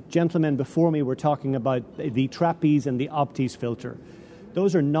filters. As the gentlemen before me were talking about the trapeze and the Optis filter.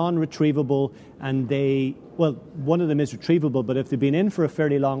 Those are non-retrievable, and one of them is retrievable, but if they've been in for a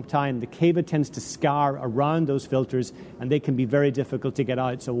fairly long time, the cava tends to scar around those filters, and they can be very difficult to get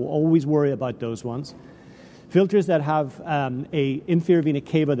out, so we'll always worry about those ones. Filters that have a inferior vena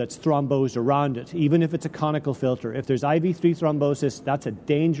cava that's thrombosed around it, even if it's a conical filter. If there's IV3 thrombosis, that's a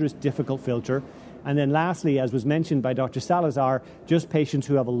dangerous, difficult filter. And then lastly, as was mentioned by Dr. Salazar, just patients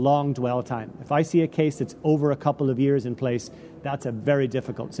who have a long dwell time. If I see a case that's over a couple of years in place, that's a very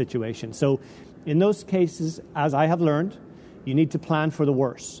difficult situation. So in those cases, as I have learned, you need to plan for the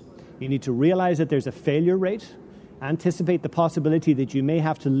worst. You need to realize that there's a failure rate, anticipate the possibility that you may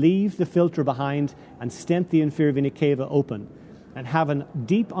have to leave the filter behind and stent the inferior vena cava open, and have a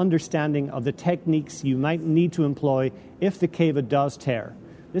deep understanding of the techniques you might need to employ if the cava does tear.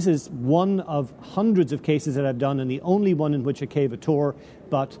 This is one of hundreds of cases that I've done and the only one in which a cava tore,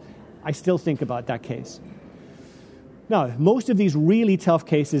 but I still think about that case. Now, most of these really tough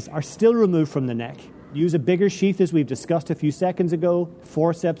cases are still removed from the neck. Use a bigger sheath, as we've discussed a few seconds ago,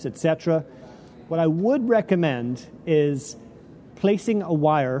 forceps, etc. What I would recommend is placing a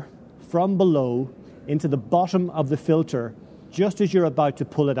wire from below into the bottom of the filter just as you're about to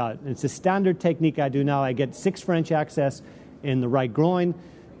pull it out. And it's a standard technique I do now. I get 6 French access in the right groin,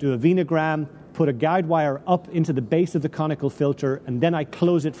 do a venogram, put a guide wire up into the base of the conical filter, and then I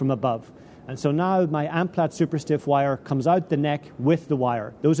close it from above. And so now my Amplat super stiff wire comes out the neck with the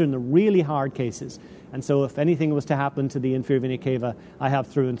wire. Those are in the really hard cases. And so if anything was to happen to the inferior vena cava, I have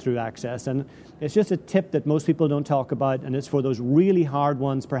through and through access. And it's just a tip that most people don't talk about, and it's for those really hard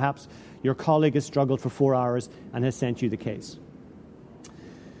ones. Perhaps your colleague has struggled for 4 hours and has sent you the case.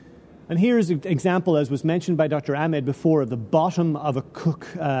 And here's an example, as was mentioned by Dr. Ahmed before, of the bottom of a Cook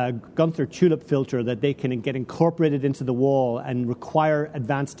Gunther tulip filter that they can get incorporated into the wall and require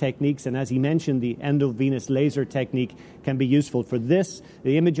advanced techniques. And as he mentioned, the endovenous laser technique can be useful for this.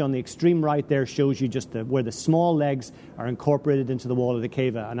 The image on the extreme right there shows you just where the small legs are incorporated into the wall of the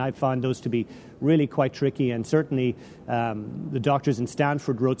cava. And I found those to be really quite tricky. And certainly the doctors in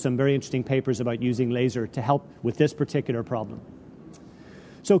Stanford wrote some very interesting papers about using laser to help with this particular problem.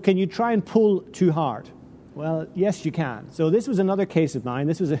 So can you try and pull too hard? Well, yes, you can. So this was another case of mine.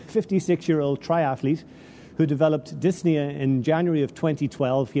 This was a 56-year-old triathlete who developed dyspnea in January of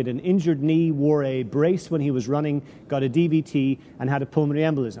 2012. He had an injured knee, wore a brace when he was running, got a DVT, and had a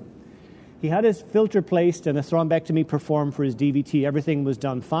pulmonary embolism. He had his filter placed and a thrombectomy performed for his DVT. Everything was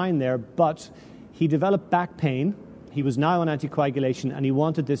done fine there, but he developed back pain. He was now on anticoagulation, and he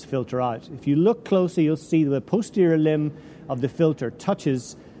wanted this filter out. If you look closely, you'll see the posterior limb of the filter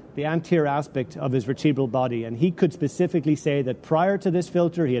touches the anterior aspect of his vertebral body. And he could specifically say that prior to this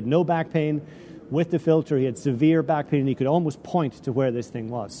filter, he had no back pain. With the filter, he had severe back pain, and he could almost point to where this thing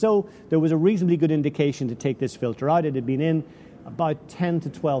was. So there was a reasonably good indication to take this filter out. It had been in about 10 to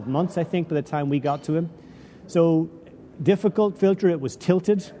 12 months, I think, by the time we got to him. So difficult filter. It was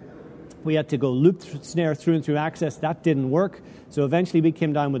tilted. We had to go loop snare through and through access. That didn't work. So eventually we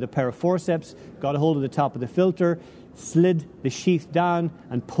came down with a pair of forceps, got a hold of the top of the filter, slid the sheath down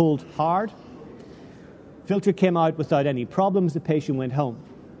and pulled hard. Filter came out without any problems. The patient went home.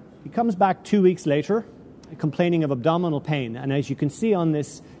 He comes back 2 weeks later complaining of abdominal pain. And as you can see on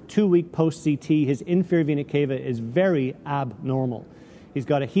this 2-week post-CT, his inferior vena cava is very abnormal. He's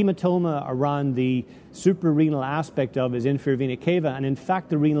got a hematoma around the suprarenal aspect of his inferior vena cava, and in fact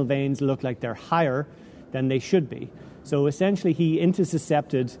the renal veins look like they're higher than they should be. So essentially he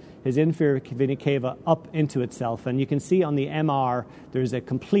intussuscepted his inferior vena cava up into itself, and you can see on the MR there's a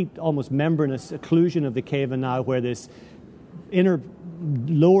complete, almost membranous occlusion of the cava now, where this inner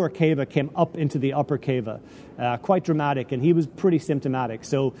lower cava came up into the upper cava. Quite dramatic, and he was pretty symptomatic.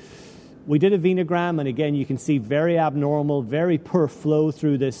 So we did a venogram, and again, you can see very abnormal, very poor flow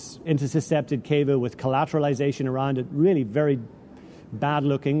through this intussuscepted cava with collateralization around it, really very bad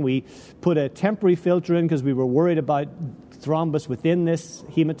looking. We put a temporary filter in because we were worried about thrombus within this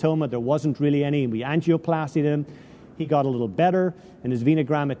hematoma. There wasn't really any. We angioplasted him. He got a little better, and his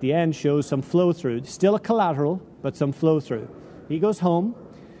venogram at the end shows some flow through. Still a collateral, but some flow through. He goes home,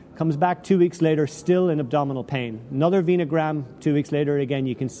 comes back 2 weeks later, still in abdominal pain. Another venogram 2 weeks later. Again,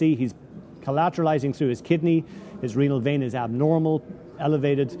 you can see he's collateralizing through his kidney. His renal vein is abnormal,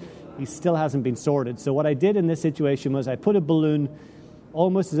 elevated. He still hasn't been sorted. So what I did in this situation was I put a balloon,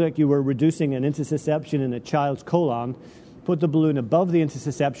 almost as like you were reducing an intussusception in a child's colon, put the balloon above the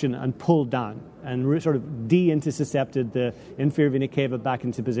intussusception and pulled down, and sort of de-intussuscepted the inferior vena cava back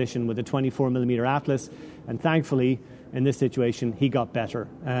into position with a 24-millimeter atlas. And thankfully, in this situation, he got better,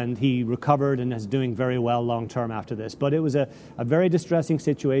 and he recovered and is doing very well long-term after this. But it was a very distressing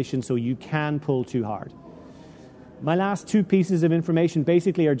situation, so you can pull too hard. My last 2 pieces of information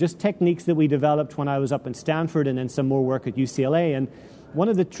basically are just techniques that we developed when I was up in Stanford, and then some more work at UCLA. And one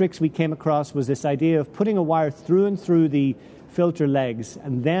of the tricks we came across was this idea of putting a wire through and through the filter legs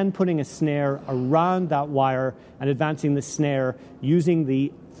and then putting a snare around that wire and advancing the snare using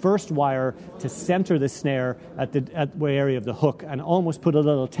the first wire to center the snare at the area of the hook, and almost put a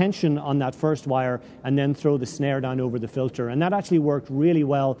little tension on that first wire and then throw the snare down over the filter. And that actually worked really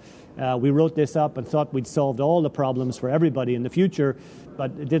well. We wrote this up and thought we'd solved all the problems for everybody in the future,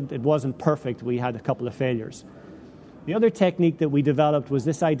 but it wasn't perfect. We had a couple of failures. The other technique that we developed was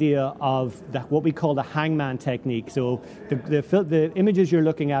this idea of what we call the hangman technique. So the images you're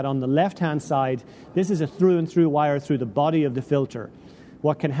looking at on the left-hand side, this is a through and through wire through the body of the filter.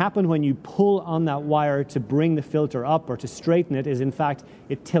 What can happen when you pull on that wire to bring the filter up or to straighten it is, in fact,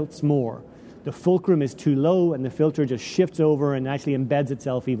 it tilts more. The fulcrum is too low and the filter just shifts over and actually embeds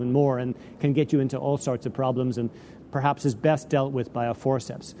itself even more and can get you into all sorts of problems and perhaps is best dealt with by a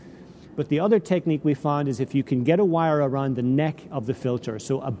forceps. But the other technique we found is if you can get a wire around the neck of the filter,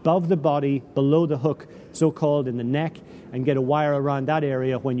 so above the body, below the hook, so-called in the neck, and get a wire around that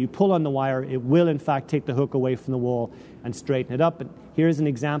area, when you pull on the wire, it will in fact take the hook away from the wall and straighten it up. And here's an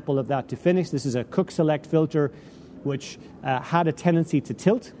example of that to finish. This is a Cook Select filter which had a tendency to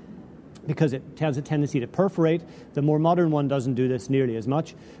tilt, because it has a tendency to perforate. The more modern one doesn't do this nearly as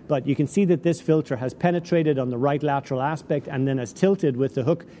much, but you can see that this filter has penetrated on the right lateral aspect and then has tilted with the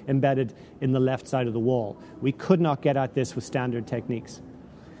hook embedded in the left side of the wall. We could not get at this with standard techniques.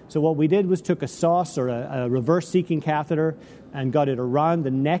 So what we did was took a sauce or a reverse seeking catheter and got it around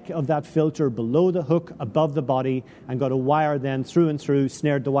the neck of that filter below the hook, above the body, and got a wire then through and through,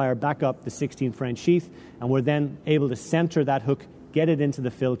 snared the wire back up the 16 French sheath, and we're then able to center that hook, get it into the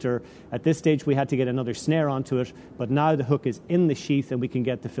filter. At this stage, we had to get another snare onto it, but now the hook is in the sheath and we can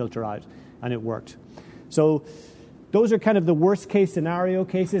get the filter out, and it worked. So those are kind of the worst case scenario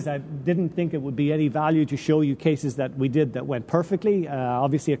cases. I didn't think it would be any value to show you cases that we did that went perfectly.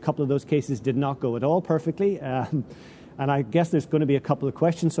 Obviously, a couple of those cases did not go at all perfectly. And I guess there's going to be a couple of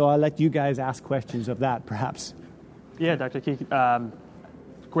questions, so I'll let you guys ask questions of that, perhaps. Yeah, Dr. Key.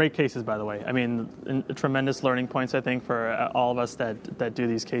 Great cases, by the way. I mean, tremendous learning points, I think, for all of us that do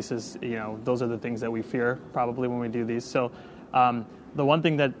these cases. You know, those are the things that we fear probably when we do these. So the one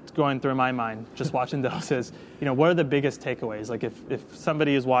thing that's going through my mind, just watching those, is, you know, what are the biggest takeaways? Like if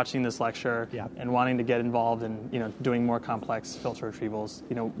somebody is watching this lecture and wanting to get involved in, you know, doing more complex filter retrievals,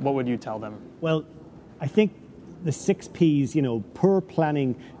 you know, what would you tell them? Well, I think the 6 Ps, you know, poor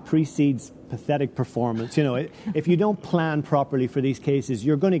planning precedes pathetic performance. You know, if you don't plan properly for these cases,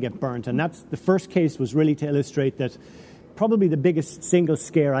 you're going to get burnt. And that's the first case was really to illustrate that probably the biggest single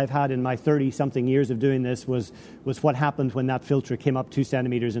scare I've had in my 30-something years of doing this was what happened when that filter came up 2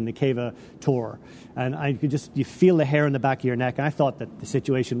 centimeters and the cava tore. And you feel the hair in the back of your neck. And I thought that the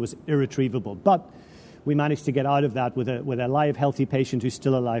situation was irretrievable. But we managed to get out of that with a live, healthy patient who's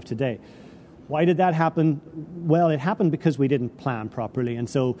still alive today. Why did that happen? Well, it happened because we didn't plan properly. And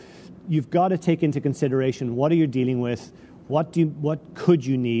so you've got to take into consideration what are you dealing with, what could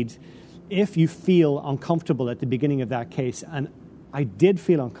you need. If you feel uncomfortable at the beginning of that case, and I did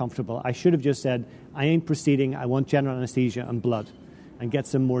feel uncomfortable, I should have just said, I ain't proceeding, I want general anesthesia and blood, and get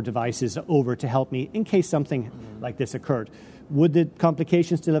some more devices over to help me in case something like this occurred. Would the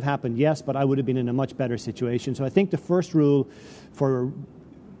complications still have happened? Yes, but I would have been in a much better situation. So I think the first rule for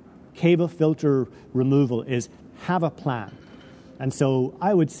cava filter removal is have a plan. And so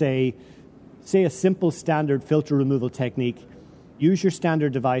I would say a simple standard filter removal technique. Use your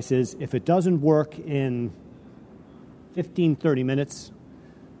standard devices. If it doesn't work in 15, 30 minutes,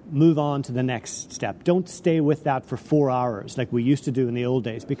 move on to the next step. Don't stay with that for 4 hours like we used to do in the old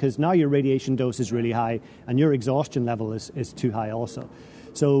days, because now your radiation dose is really high and your exhaustion level is too high also.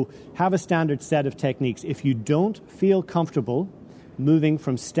 So have a standard set of techniques. If you don't feel comfortable moving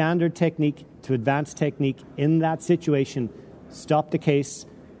from standard technique to advanced technique in that situation, stop the case,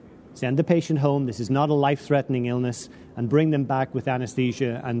 send the patient home. This is not a life-threatening illness, and bring them back with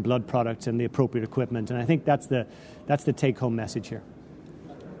anesthesia and blood products and the appropriate equipment. And I think that's the take-home message here.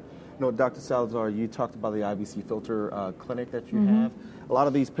 No, Dr. Salazar, you talked about the IVC filter clinic that you have. A lot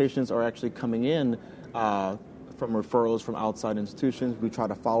of these patients are actually coming in from referrals from outside institutions. We try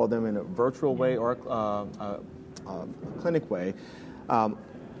to follow them in a virtual way or a clinic way.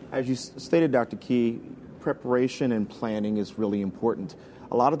 As you stated, Dr. Key, preparation and planning is really important.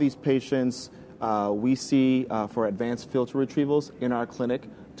 A lot of these patients we see for advanced filter retrievals in our clinic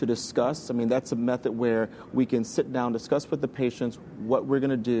to discuss. I mean, that's a method where we can sit down, discuss with the patients what we're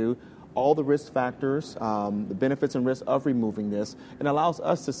going to do, all the risk factors, the benefits and risks of removing this, and allows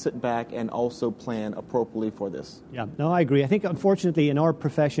us to sit back and also plan appropriately for this. Yeah, no, I agree. I think, unfortunately, in our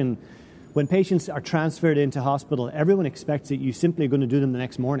profession, when patients are transferred into hospital, everyone expects that you simply are going to do them the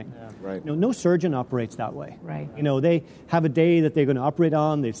next morning. Yeah, right. You know, no surgeon operates that way. Right. You know, they have a day that they're going to operate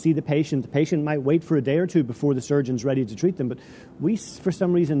on. They see the patient. The patient might wait for a day or two before the surgeon's ready to treat them. But we, for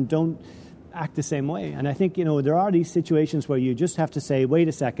some reason, don't act the same way. And I think, you know, there are these situations where you just have to say, wait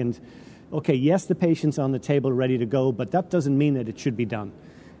a second, okay, yes, the patient's on the table ready to go, but that doesn't mean that it should be done.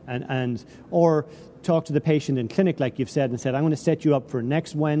 Or talk to the patient in clinic, like you've said, and said, I'm going to set you up for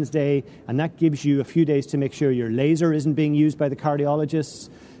next Wednesday, and that gives you a few days to make sure your laser isn't being used by the cardiologists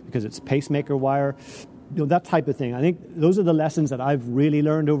because it's pacemaker wire, you know, that type of thing. I think those are the lessons that I've really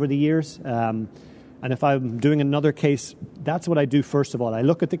learned over the years. And if I'm doing another case, that's what I do first of all. I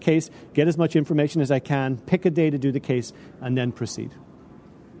look at the case, get as much information as I can, pick a day to do the case, and then proceed.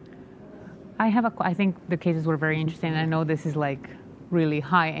 I think the cases were very interesting. I know this is like really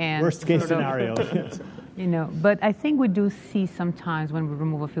high-end. Worst case scenario. But I think we do see sometimes when we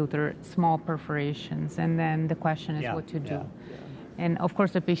remove a filter, small perforations, and then the question is what to do. Yeah. And of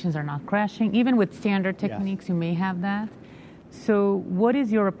course, the patients are not crashing. Even with standard techniques, you may have that. So what is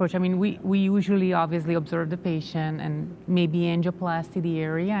your approach? I mean, we usually obviously observe the patient and maybe angioplasty the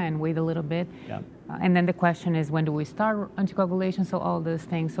area and wait a little bit. Yeah. And then the question is, when do we start anticoagulation? So all those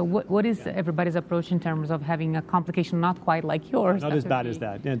things. So what is everybody's approach in terms of having a complication not quite like yours? Not as bad as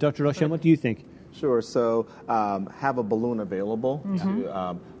that. Yeah, Dr. Rochon, what do you think? Sure. So have a balloon available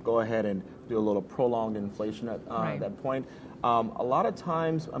to go ahead and do a little prolonged inflation at that point. A lot of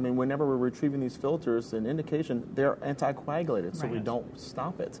times, I mean, whenever we're retrieving these filters, an indication, they're anticoagulated, so we don't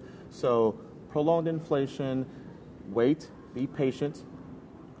stop it. So prolonged inflation, wait, be patient,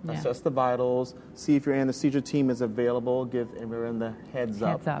 assess the vitals, see if your anesthesia team is available, give everyone the heads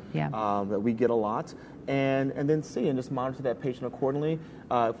up that we get a lot, and then see and just monitor that patient accordingly.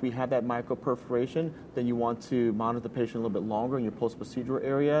 If we have that microperforation, then you want to monitor the patient a little bit longer in your post-procedural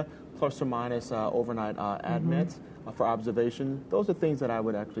area, plus or minus overnight admit for observation. Those are things that I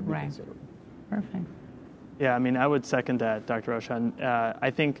would actually be considering. Perfect. Yeah, I mean, I would second that, Dr. Rochon. I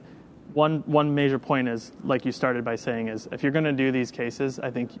think one major point is, like you started by saying, is if you're going to do these cases,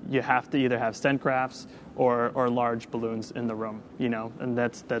 I think you have to either have stent grafts or large balloons in the room. And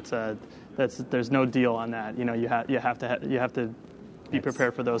that's there's no deal on that. You have to be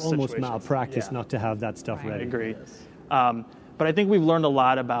prepared for those almost situations. Almost malpractice not to have that stuff ready. I agree. Yes. But I think we've learned a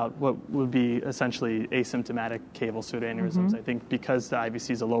lot about what would be essentially asymptomatic caval pseudoaneurysms. I think because the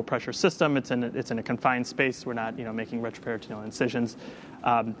IVC is a low pressure system, it's in a confined space. We're not making retroperitoneal incisions,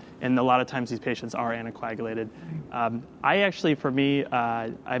 and a lot of times these patients are anticoagulated. I actually, for me,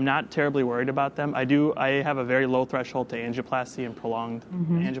 I'm not terribly worried about them. I have a very low threshold to angioplasty and prolonged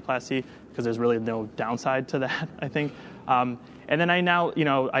angioplasty because there's really no downside to that, I think. And then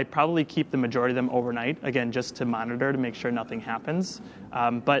I probably keep the majority of them overnight, again, just to monitor to make sure nothing happens.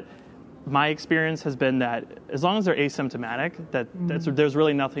 But my experience has been that as long as they're asymptomatic, there's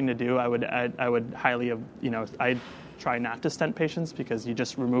really nothing to do. I would highly, I try not to stent patients because you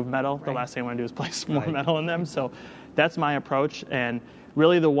just remove metal. The last thing I want to do is place more metal in them. So that's my approach. And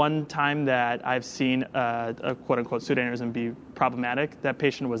really the one time that I've seen a quote-unquote pseudoaneurysm be problematic, that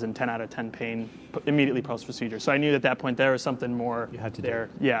patient was in 10 out of 10 pain immediately post-procedure. So I knew at that point there was something more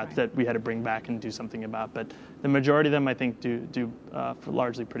that we had to bring back and do something about. But the majority of them, I think, do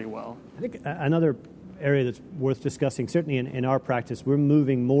largely pretty well. I think another area that's worth discussing, certainly in our practice, we're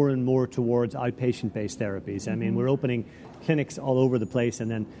moving more and more towards outpatient-based therapies. I mean, we're opening clinics all over the place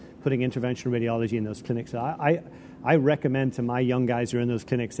and then putting interventional radiology in those clinics. I recommend to my young guys who are in those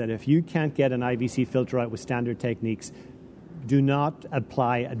clinics that if you can't get an IVC filter out with standard techniques, do not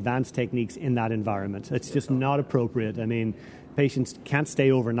apply advanced techniques in that environment. It's just not appropriate. I mean, patients can't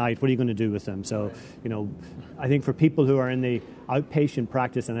stay overnight. What are you going to do with them? So, I think for people who are in the outpatient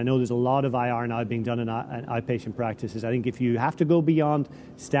practice, and I know there's a lot of IR now being done in outpatient practices, I think if you have to go beyond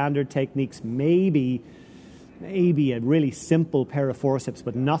standard techniques, maybe a really simple pair of forceps,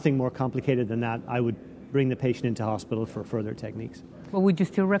 but nothing more complicated than that, I would bring the patient into hospital for further techniques. Well, would you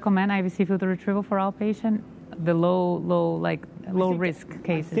still recommend IVC filter retrieval for outpatient? The low risk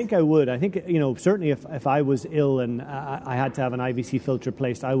cases? I think I would. I think, certainly if I was ill and I had to have an IVC filter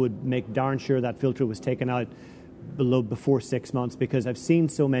placed, I would make darn sure that filter was taken out before 6 months, because I've seen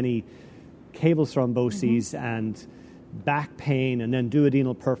so many caval thromboses and back pain and then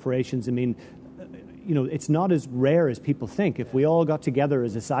duodenal perforations. I mean, it's not as rare as people think. If we all got together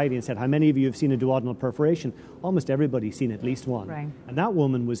as a society and said, how many of you have seen a duodenal perforation? Almost everybody's seen at least one. Right. And that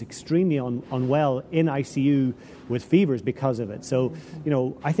woman was extremely unwell in ICU with fevers because of it. So,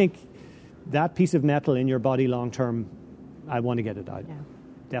 I think that piece of metal in your body long term, I want to get it out. Yeah.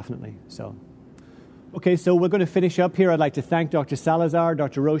 Definitely. So. Okay, so we're going to finish up here. I'd like to thank Dr. Salazar,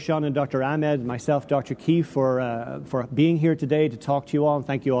 Dr. Rochon, and Dr. Ahmed, myself, Dr. Keefe, for being here today to talk to you all, and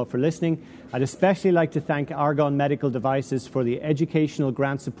thank you all for listening. I'd especially like to thank Argonne Medical Devices for the educational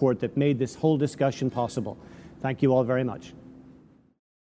grant support that made this whole discussion possible. Thank you all very much.